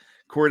with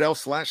Cordell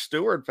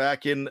 /Stewart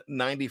back in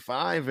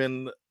 95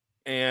 and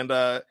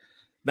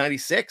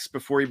 96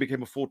 before he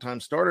became a full-time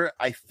starter.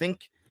 I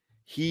think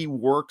he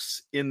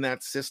works in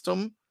that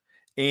system,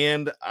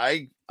 and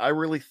I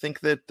really think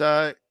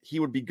that he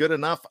would be good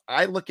enough.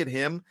 I look at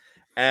him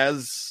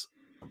as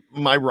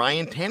my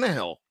Ryan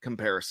Tannehill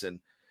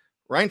comparison.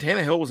 Ryan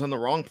Tannehill was in the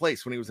wrong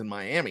place when he was in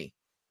Miami.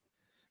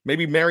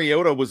 Maybe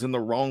Mariota was in the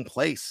wrong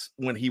place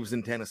when he was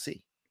in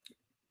Tennessee.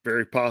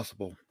 Very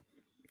possible.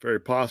 Very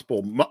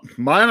possible.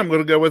 Mine, I'm going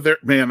to go with there.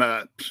 Man,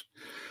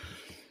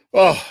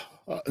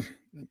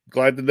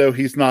 glad to know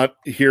he's not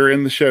here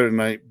in the show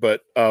tonight,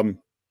 but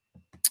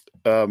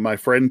my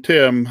friend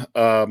Tim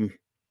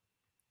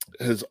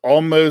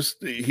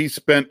he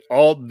spent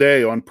all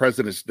day on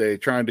President's Day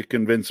trying to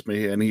convince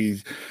me, and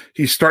he's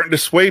starting to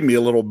sway me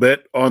a little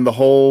bit on the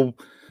whole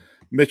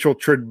Mitchell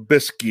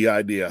Trubisky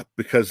idea,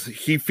 because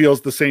he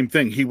feels the same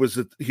thing. He was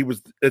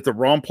at the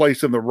wrong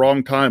place in the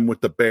wrong time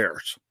with the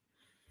Bears,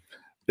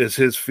 is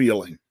his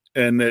feeling,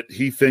 and that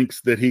he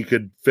thinks that he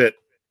could fit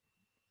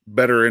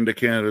better into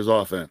Canada's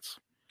offense.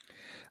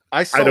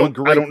 I don't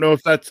know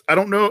if that's, I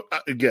don't know.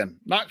 Again,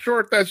 not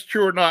sure if that's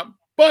true or not,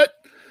 but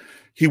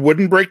he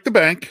wouldn't break the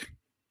bank.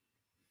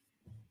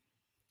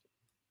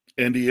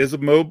 And he is a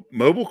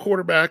mobile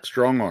quarterback,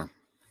 strong arm.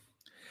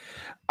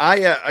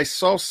 I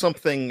saw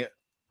something,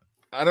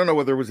 I don't know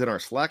whether it was in our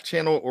Slack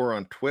channel or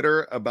on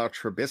Twitter, about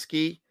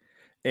Trubisky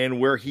and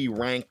where he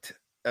ranked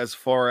as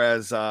far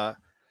as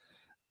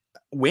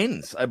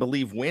wins. I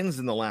believe wins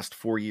in the last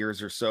 4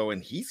 years or so,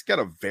 and he's got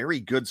a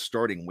very good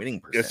starting winning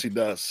percentage. Yes, he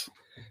does.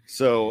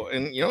 So,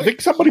 and I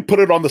think somebody put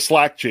it on the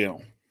Slack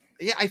channel.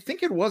 Yeah, I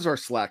think it was our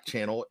Slack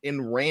channel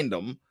in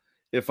random,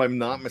 if I'm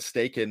not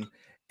mistaken.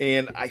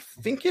 And I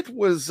think it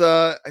was,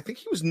 I think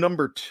he was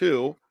number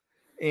 2,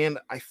 and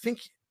I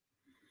think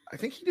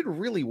he did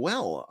really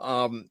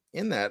well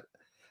in that.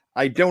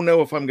 I don't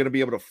know if I'm going to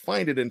be able to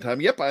find it in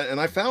time. Yep, and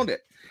I found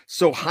it.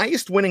 So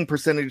highest winning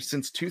percentage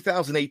since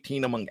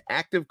 2018 among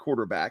active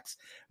quarterbacks,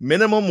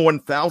 minimum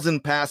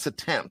 1,000 pass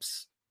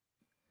attempts.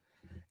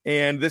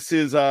 And this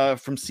is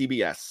from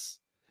CBS.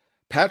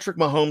 Patrick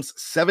Mahomes,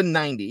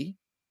 790.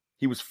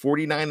 He was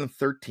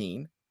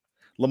 49-13.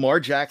 Lamar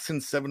Jackson,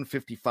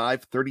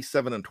 755,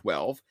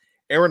 37-12.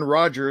 Aaron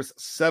Rodgers,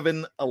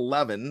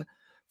 711,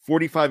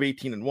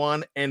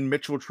 45-18-1. And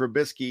Mitchell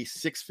Trubisky,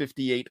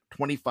 658,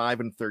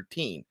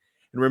 25-13.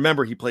 And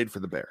remember, he played for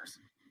the Bears.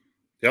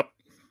 Yep.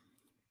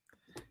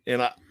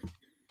 And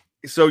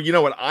so you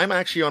know what? I'm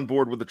actually on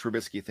board with the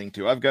Trubisky thing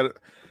too. I've got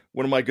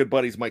one of my good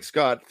buddies, Mike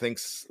Scott,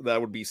 thinks that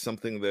would be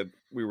something that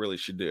we really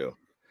should do.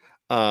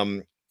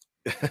 I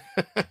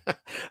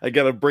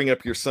got to bring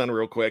up your son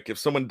real quick. If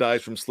someone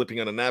dies from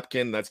slipping on a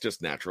napkin, that's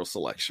just natural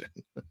selection.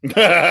 We're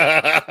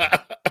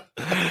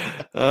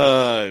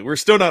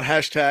still not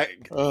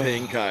hashtag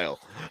paying Kyle.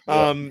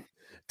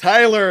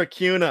 Tyler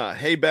Acuna,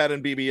 hey, Bad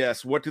and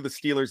BBS, what do the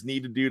Steelers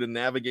need to do to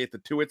navigate the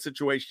Tuitt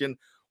situation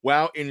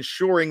while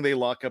ensuring they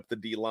lock up the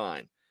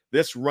D-line?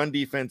 This run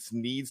defense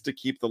needs to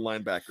keep the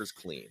linebackers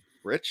clean.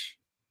 Rich?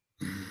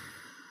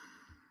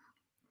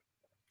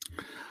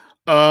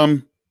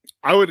 I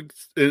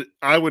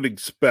would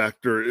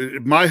expect,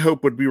 or my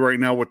hope would be right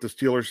now, what the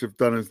Steelers have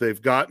done is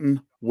they've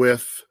gotten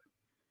with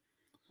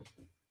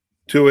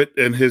Tuitt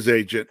and his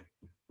agent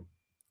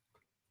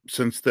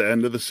since the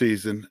end of the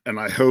season, and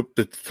I hope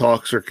that the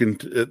talks are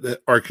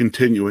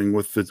continuing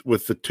with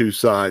the two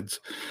sides,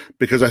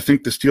 because I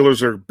think the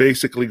Steelers are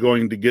basically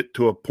going to get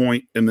to a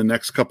point in the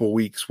next couple of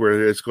weeks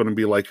where it's going to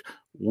be like,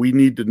 we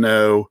need to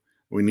know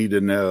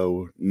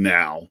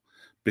now,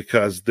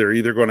 because they're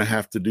either going to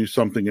have to do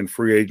something in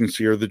free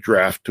agency or the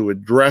draft to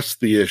address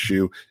the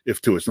issue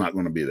if Tuitt's not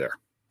going to be there.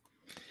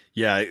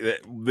 Yeah,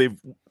 they've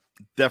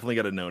definitely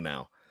got to know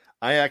now.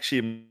 I actually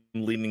am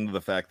leaning to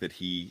the fact that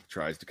he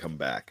tries to come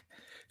back.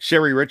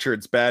 Sherry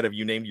Richards, Bad, have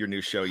you named your new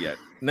show yet?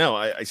 No,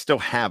 I still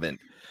haven't.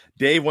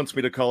 Dave wants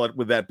me to call it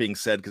With That Being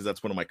Said, because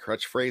that's one of my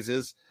crutch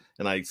phrases,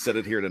 and I said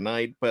it here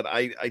tonight, but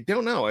I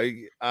don't know.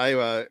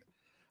 I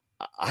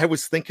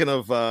was thinking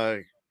of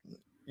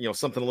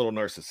something a little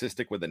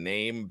narcissistic with a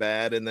name,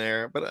 Bad, in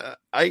there, but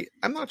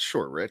I'm not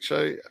sure, Rich.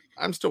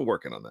 I'm still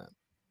working on that.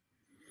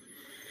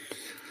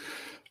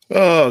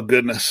 Oh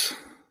goodness.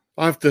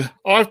 I'll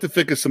have to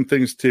think of some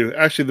things too.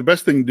 Actually, the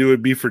best thing to do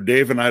would be for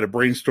Dave and I to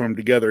brainstorm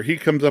together. He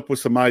comes up with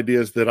some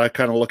ideas that I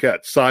kind of look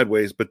at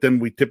sideways, but then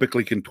we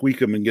typically can tweak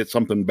them and get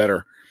something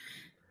better.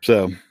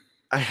 So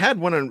I had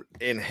one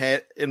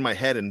in my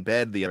head in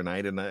bed the other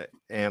night,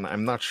 and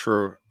I'm not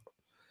sure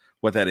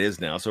what that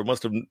is now. So it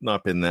must have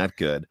not been that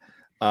good.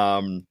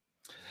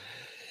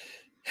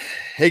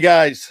 Hey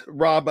guys,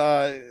 Rob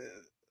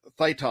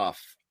Thitoff,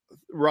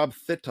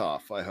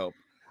 I hope.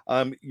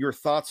 Your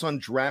thoughts on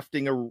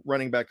drafting a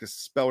running back to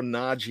spell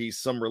Najee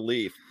some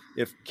relief?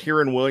 If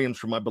Kieran Williams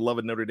from my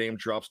beloved Notre Dame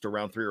drops to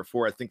round 3 or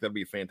 4, I think that'd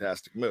be a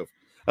fantastic move.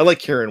 I like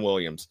Kieran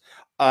Williams.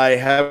 I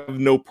have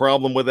no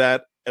problem with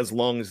that as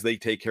long as they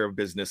take care of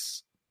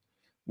business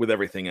with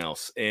everything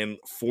else. And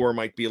 4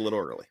 might be a little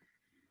early.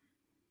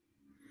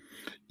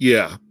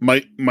 Yeah,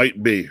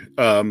 might be.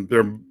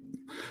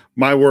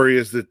 My worry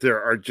is that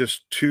there are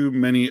just too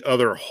many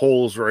other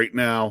holes right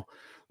now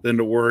than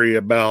to worry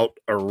about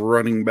a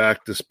running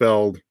back to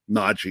spell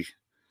Najee.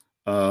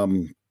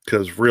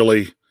 Because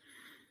really,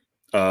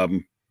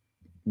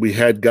 we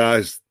had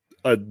guys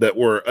that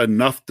were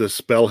enough to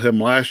spell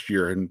him last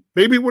year, and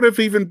maybe would have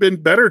even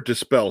been better to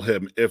spell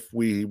him if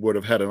we would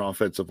have had an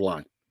offensive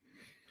line.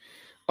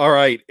 All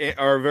right.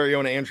 Our very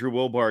own Andrew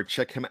Wilbar,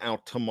 check him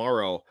out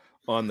tomorrow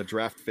on the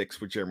Draft Fix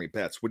with Jeremy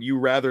Betts. Would you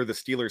rather the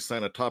Steelers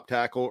sign a top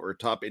tackle or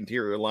top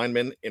interior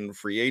lineman in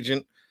free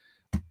agent?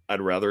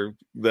 I'd rather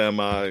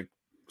them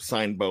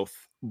sign both,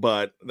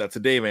 but that's a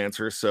Dave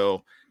answer.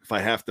 So if I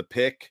have to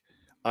pick,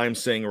 I'm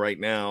saying right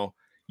now,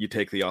 you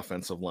take the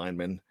offensive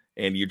lineman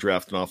and you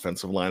draft an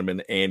offensive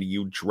lineman and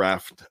you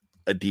draft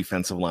a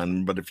defensive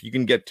lineman. But if you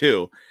can get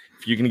 2,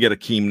 if you can get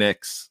Akeem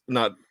Nicks,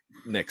 not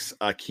Knicks,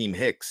 Akeem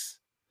Hicks,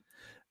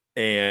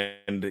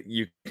 and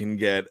you can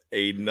get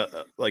a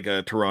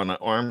Toronto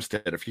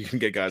Armstead. If you can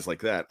get guys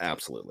like that,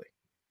 absolutely.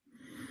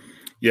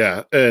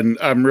 Yeah, and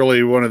I'm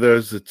really one of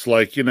those that's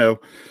like,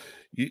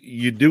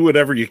 you do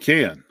whatever you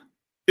can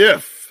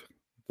if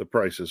the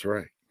price is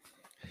right.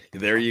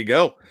 There you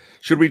go.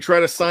 Should we try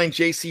to sign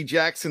J.C.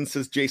 Jackson,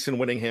 says Jason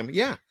Winningham?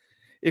 Yeah,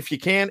 if you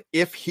can.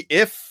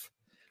 If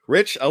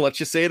Rich, I'll let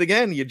you say it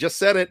again. You just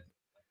said it.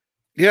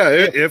 Yeah,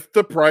 if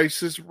the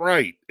price is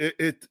right.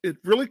 It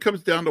really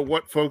comes down to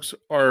what folks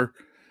are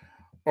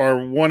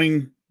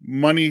wanting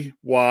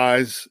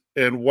money-wise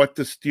and what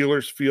the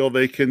Steelers feel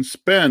they can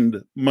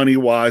spend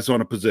money-wise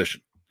on a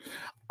position.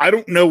 I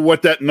don't know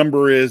what that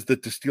number is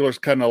that the Steelers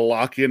kind of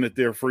lock in at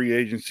their free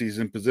agencies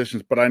and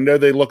positions, but I know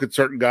they look at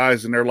certain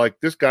guys and they're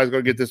like, this guy's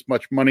going to get this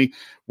much money.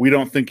 We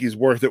don't think he's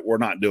worth it. We're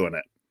not doing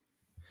it.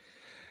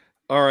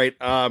 All right.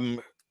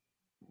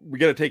 We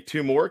got to take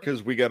two more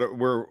because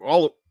we're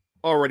all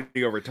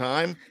already over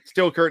time.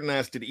 Steel Curtain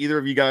asked, did either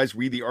of you guys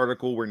read the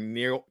article where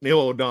Neil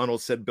O'Donnell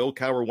said Bill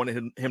Cowher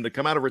wanted him to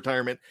come out of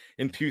retirement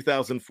in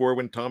 2004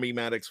 when Tommy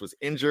Maddox was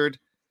injured?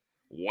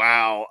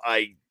 Wow.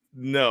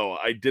 No,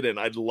 I didn't.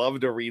 I'd love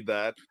to read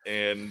that,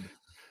 and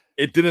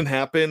it didn't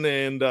happen,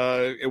 and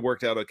it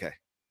worked out okay.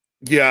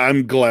 Yeah,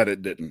 I'm glad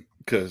it didn't,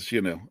 because,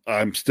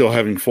 I'm still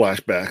having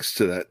flashbacks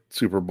to that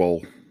Super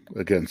Bowl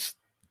against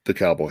the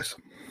Cowboys.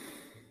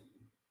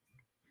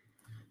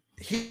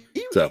 He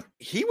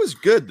was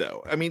good,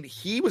 though. I mean,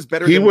 he was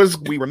better than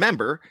we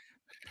remember.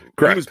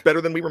 Correct. He was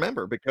better than we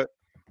remember because.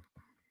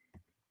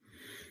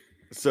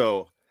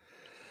 So,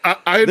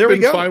 I'd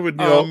been fine with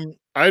Neil.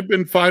 I'd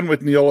been fine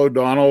with Neil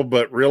O'Donnell,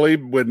 but really,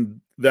 when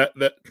that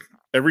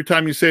every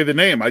time you say the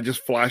name, I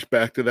just flash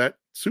back to that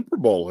Super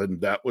Bowl, and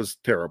that was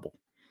terrible.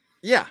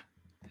 Yeah.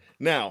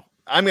 Now,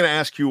 I'm going to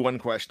ask you one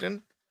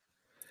question.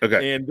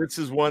 Okay. And this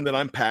is one that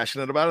I'm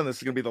passionate about, and this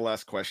is going to be the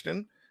last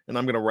question, and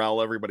I'm going to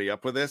rile everybody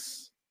up with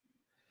this.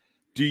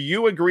 Do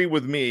you agree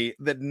with me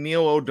that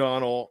Neil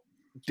O'Donnell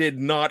did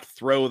not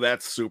throw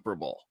that Super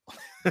Bowl?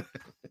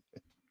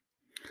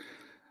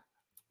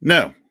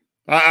 No.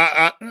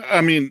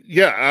 I mean,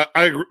 yeah,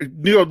 I agree.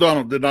 Neil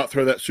O'Donnell did not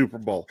throw that Super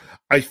Bowl.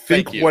 I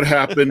think what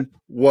happened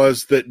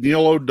was that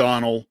Neil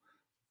O'Donnell,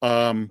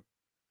 for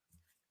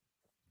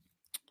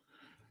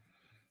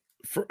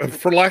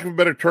lack of a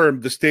better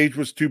term, the stage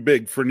was too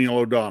big for Neil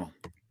O'Donnell.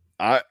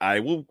 I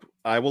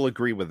will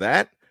agree with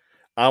that.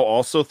 I'll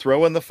also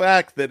throw in the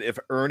fact that if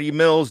Ernie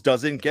Mills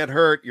doesn't get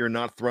hurt, you're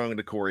not throwing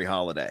to Corey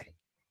Holiday.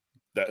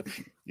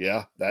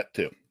 That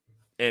too.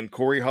 And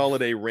Corey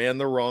Holiday ran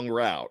the wrong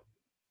route.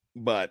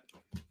 But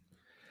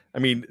I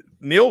mean,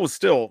 Neil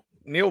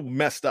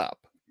messed up.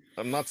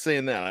 I'm not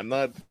saying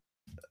that.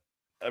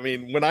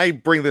 When I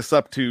bring this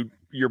up to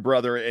your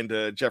brother and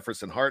to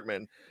Jefferson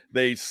Hartman,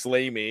 they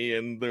slay me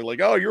and they're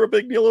like, oh, you're a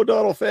big Neil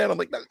O'Donnell fan. I'm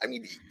like, no, I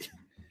mean,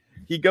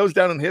 he goes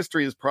down in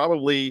history as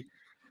probably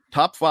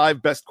top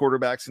 5 best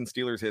quarterbacks in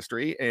Steelers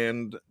history.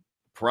 And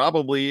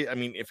probably, I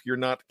mean, if you're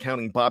not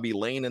counting Bobby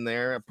Lane in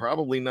there,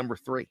 probably number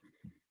 3.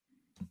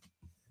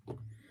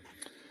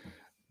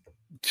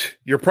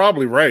 You're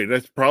probably right.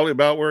 That's probably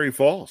about where he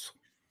falls.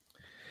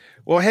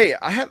 Well, hey,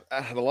 I had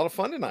a lot of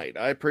fun tonight.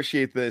 I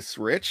appreciate this,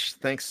 Rich.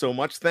 Thanks so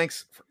much.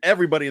 Thanks for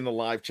everybody in the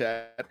live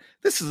chat.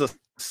 This is a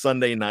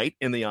Sunday night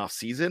in the off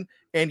season,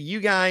 and you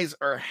guys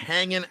are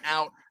hanging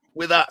out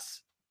with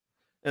us,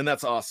 and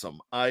that's awesome.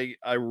 I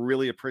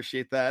really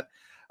appreciate that.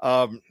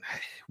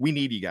 We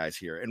need you guys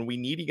here, and we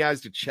need you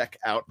guys to check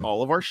out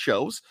all of our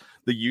shows,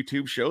 the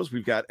YouTube shows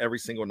we've got every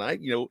single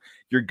night.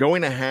 You're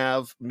going to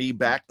have me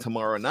back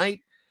tomorrow night.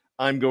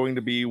 I'm going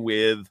to be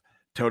with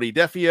Tony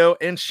Defio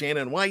and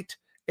Shannon White,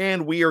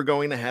 and we are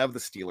going to have the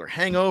Steeler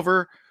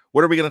Hangover.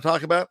 What are we going to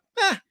talk about?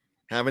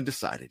 Haven't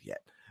decided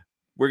yet.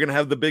 We're going to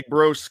have the Big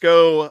Bro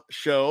Sco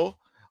show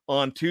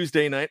on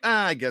Tuesday night.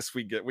 I guess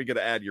we got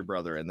to add your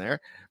brother in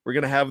there. We're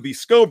going to have the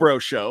Sco Bro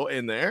show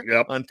in there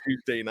on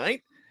Tuesday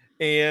night.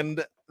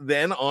 And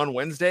then on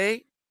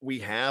Wednesday, we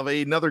have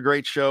another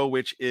great show,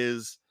 which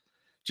is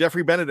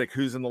Geoffrey Benedict,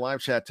 who's in the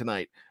live chat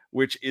tonight,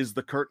 which is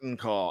the Curtain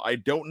Call. I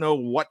don't know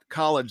what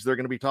college they're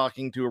going to be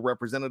talking to a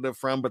representative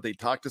from, but they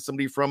talked to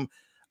somebody from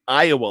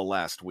Iowa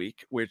last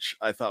week, which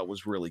I thought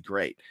was really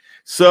great.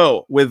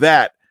 So with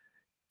that,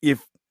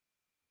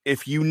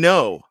 if you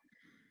know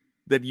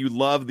that you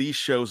love these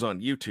shows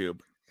on YouTube,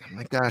 oh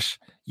my gosh,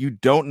 you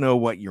don't know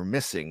what you're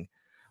missing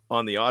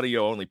on the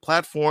audio only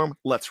platform.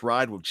 Let's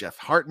Ride with Jeff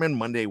Hartman,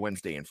 Monday,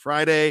 Wednesday, and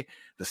Friday.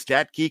 The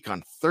Stat Geek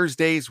on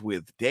Thursdays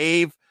with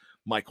Dave.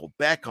 Michael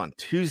Beck on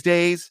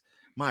Tuesdays.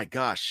 My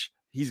gosh,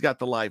 he's got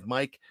the live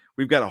mic.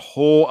 We've got a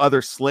whole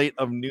other slate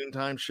of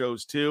noontime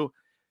shows too.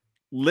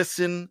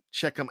 Listen,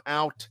 check them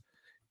out.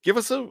 Give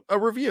us a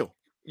review.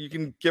 You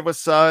can give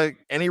us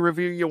any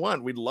review you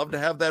want. We'd love to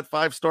have that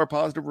 5-star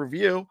positive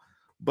review,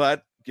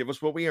 but give us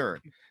what we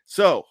earn.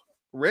 So,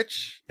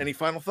 Rich, any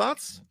final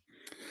thoughts?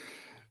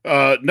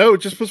 No,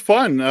 it just was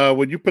fun.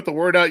 When you put the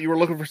word out, you were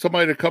looking for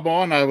somebody to come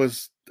on. I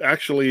was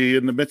actually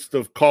in the midst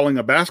of calling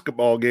a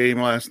basketball game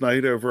last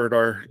night over at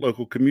our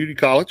local community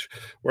college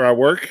where I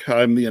work.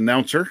 I'm the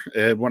announcer.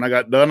 And when I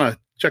got done, I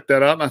checked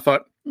that out and I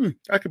thought,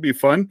 that could be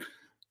fun.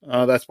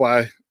 That's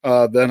why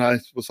then I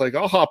was like,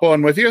 I'll hop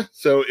on with you.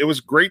 So it was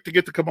great to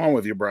get to come on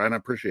with you, Bryan. I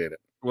appreciate it.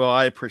 Well,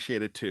 I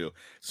appreciate it too.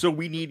 So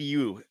we need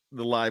you,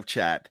 the live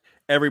chat,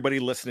 everybody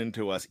listening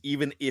to us,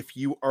 even if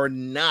you are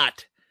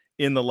not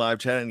in the live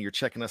chat and you're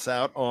checking us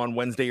out on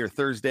Wednesday or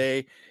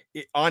Thursday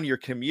on your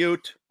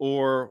commute,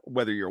 or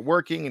whether you're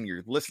working and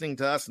you're listening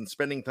to us and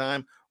spending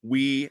time,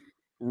 we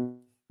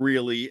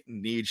really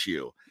need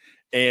you.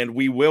 And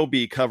we will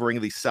be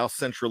covering the South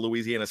Central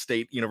Louisiana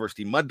State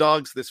University Mud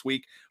Dogs this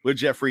week with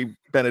Geoffrey,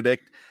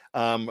 Benedict.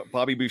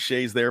 Bobby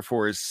Boucher's there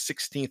for his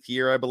 16th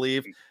year, I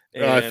believe.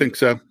 I think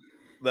so.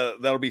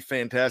 That'll be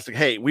fantastic.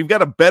 Hey, we've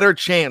got a better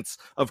chance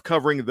of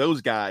covering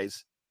those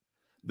guys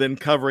than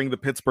covering the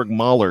Pittsburgh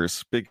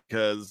Maulers,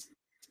 because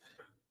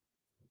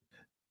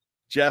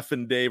Jeff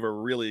and Dave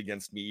are really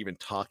against me even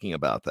talking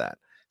about that.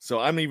 So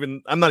I'm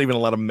not even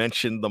allowed to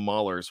mention the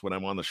Maulers when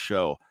I'm on the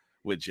show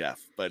with Jeff,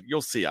 but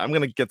you'll see. I'm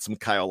going to get some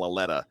Kyle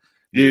Laletta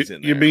news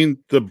in there. You mean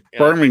the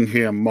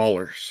Birmingham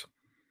Maulers?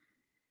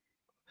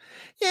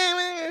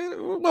 Yeah,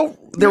 well,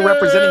 they're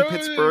representing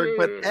Pittsburgh,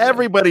 but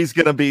everybody's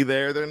going to be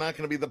there. They're not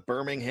going to be the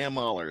Birmingham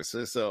Maulers.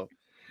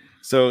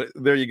 So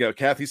there you go.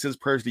 Kathy says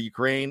prayers to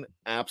Ukraine.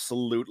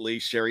 Absolutely.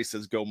 Sherry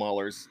says go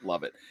Maulers.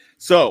 Love it.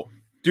 So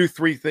do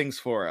 3 things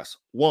for us.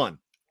 1,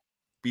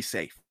 be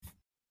safe.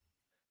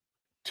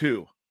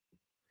 2,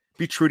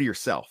 be true to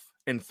yourself.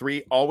 And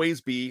 3, always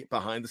be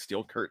behind the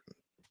steel curtain.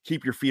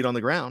 Keep your feet on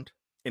the ground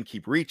and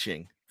keep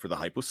reaching for the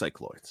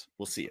hypocycloids.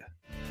 We'll see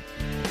you.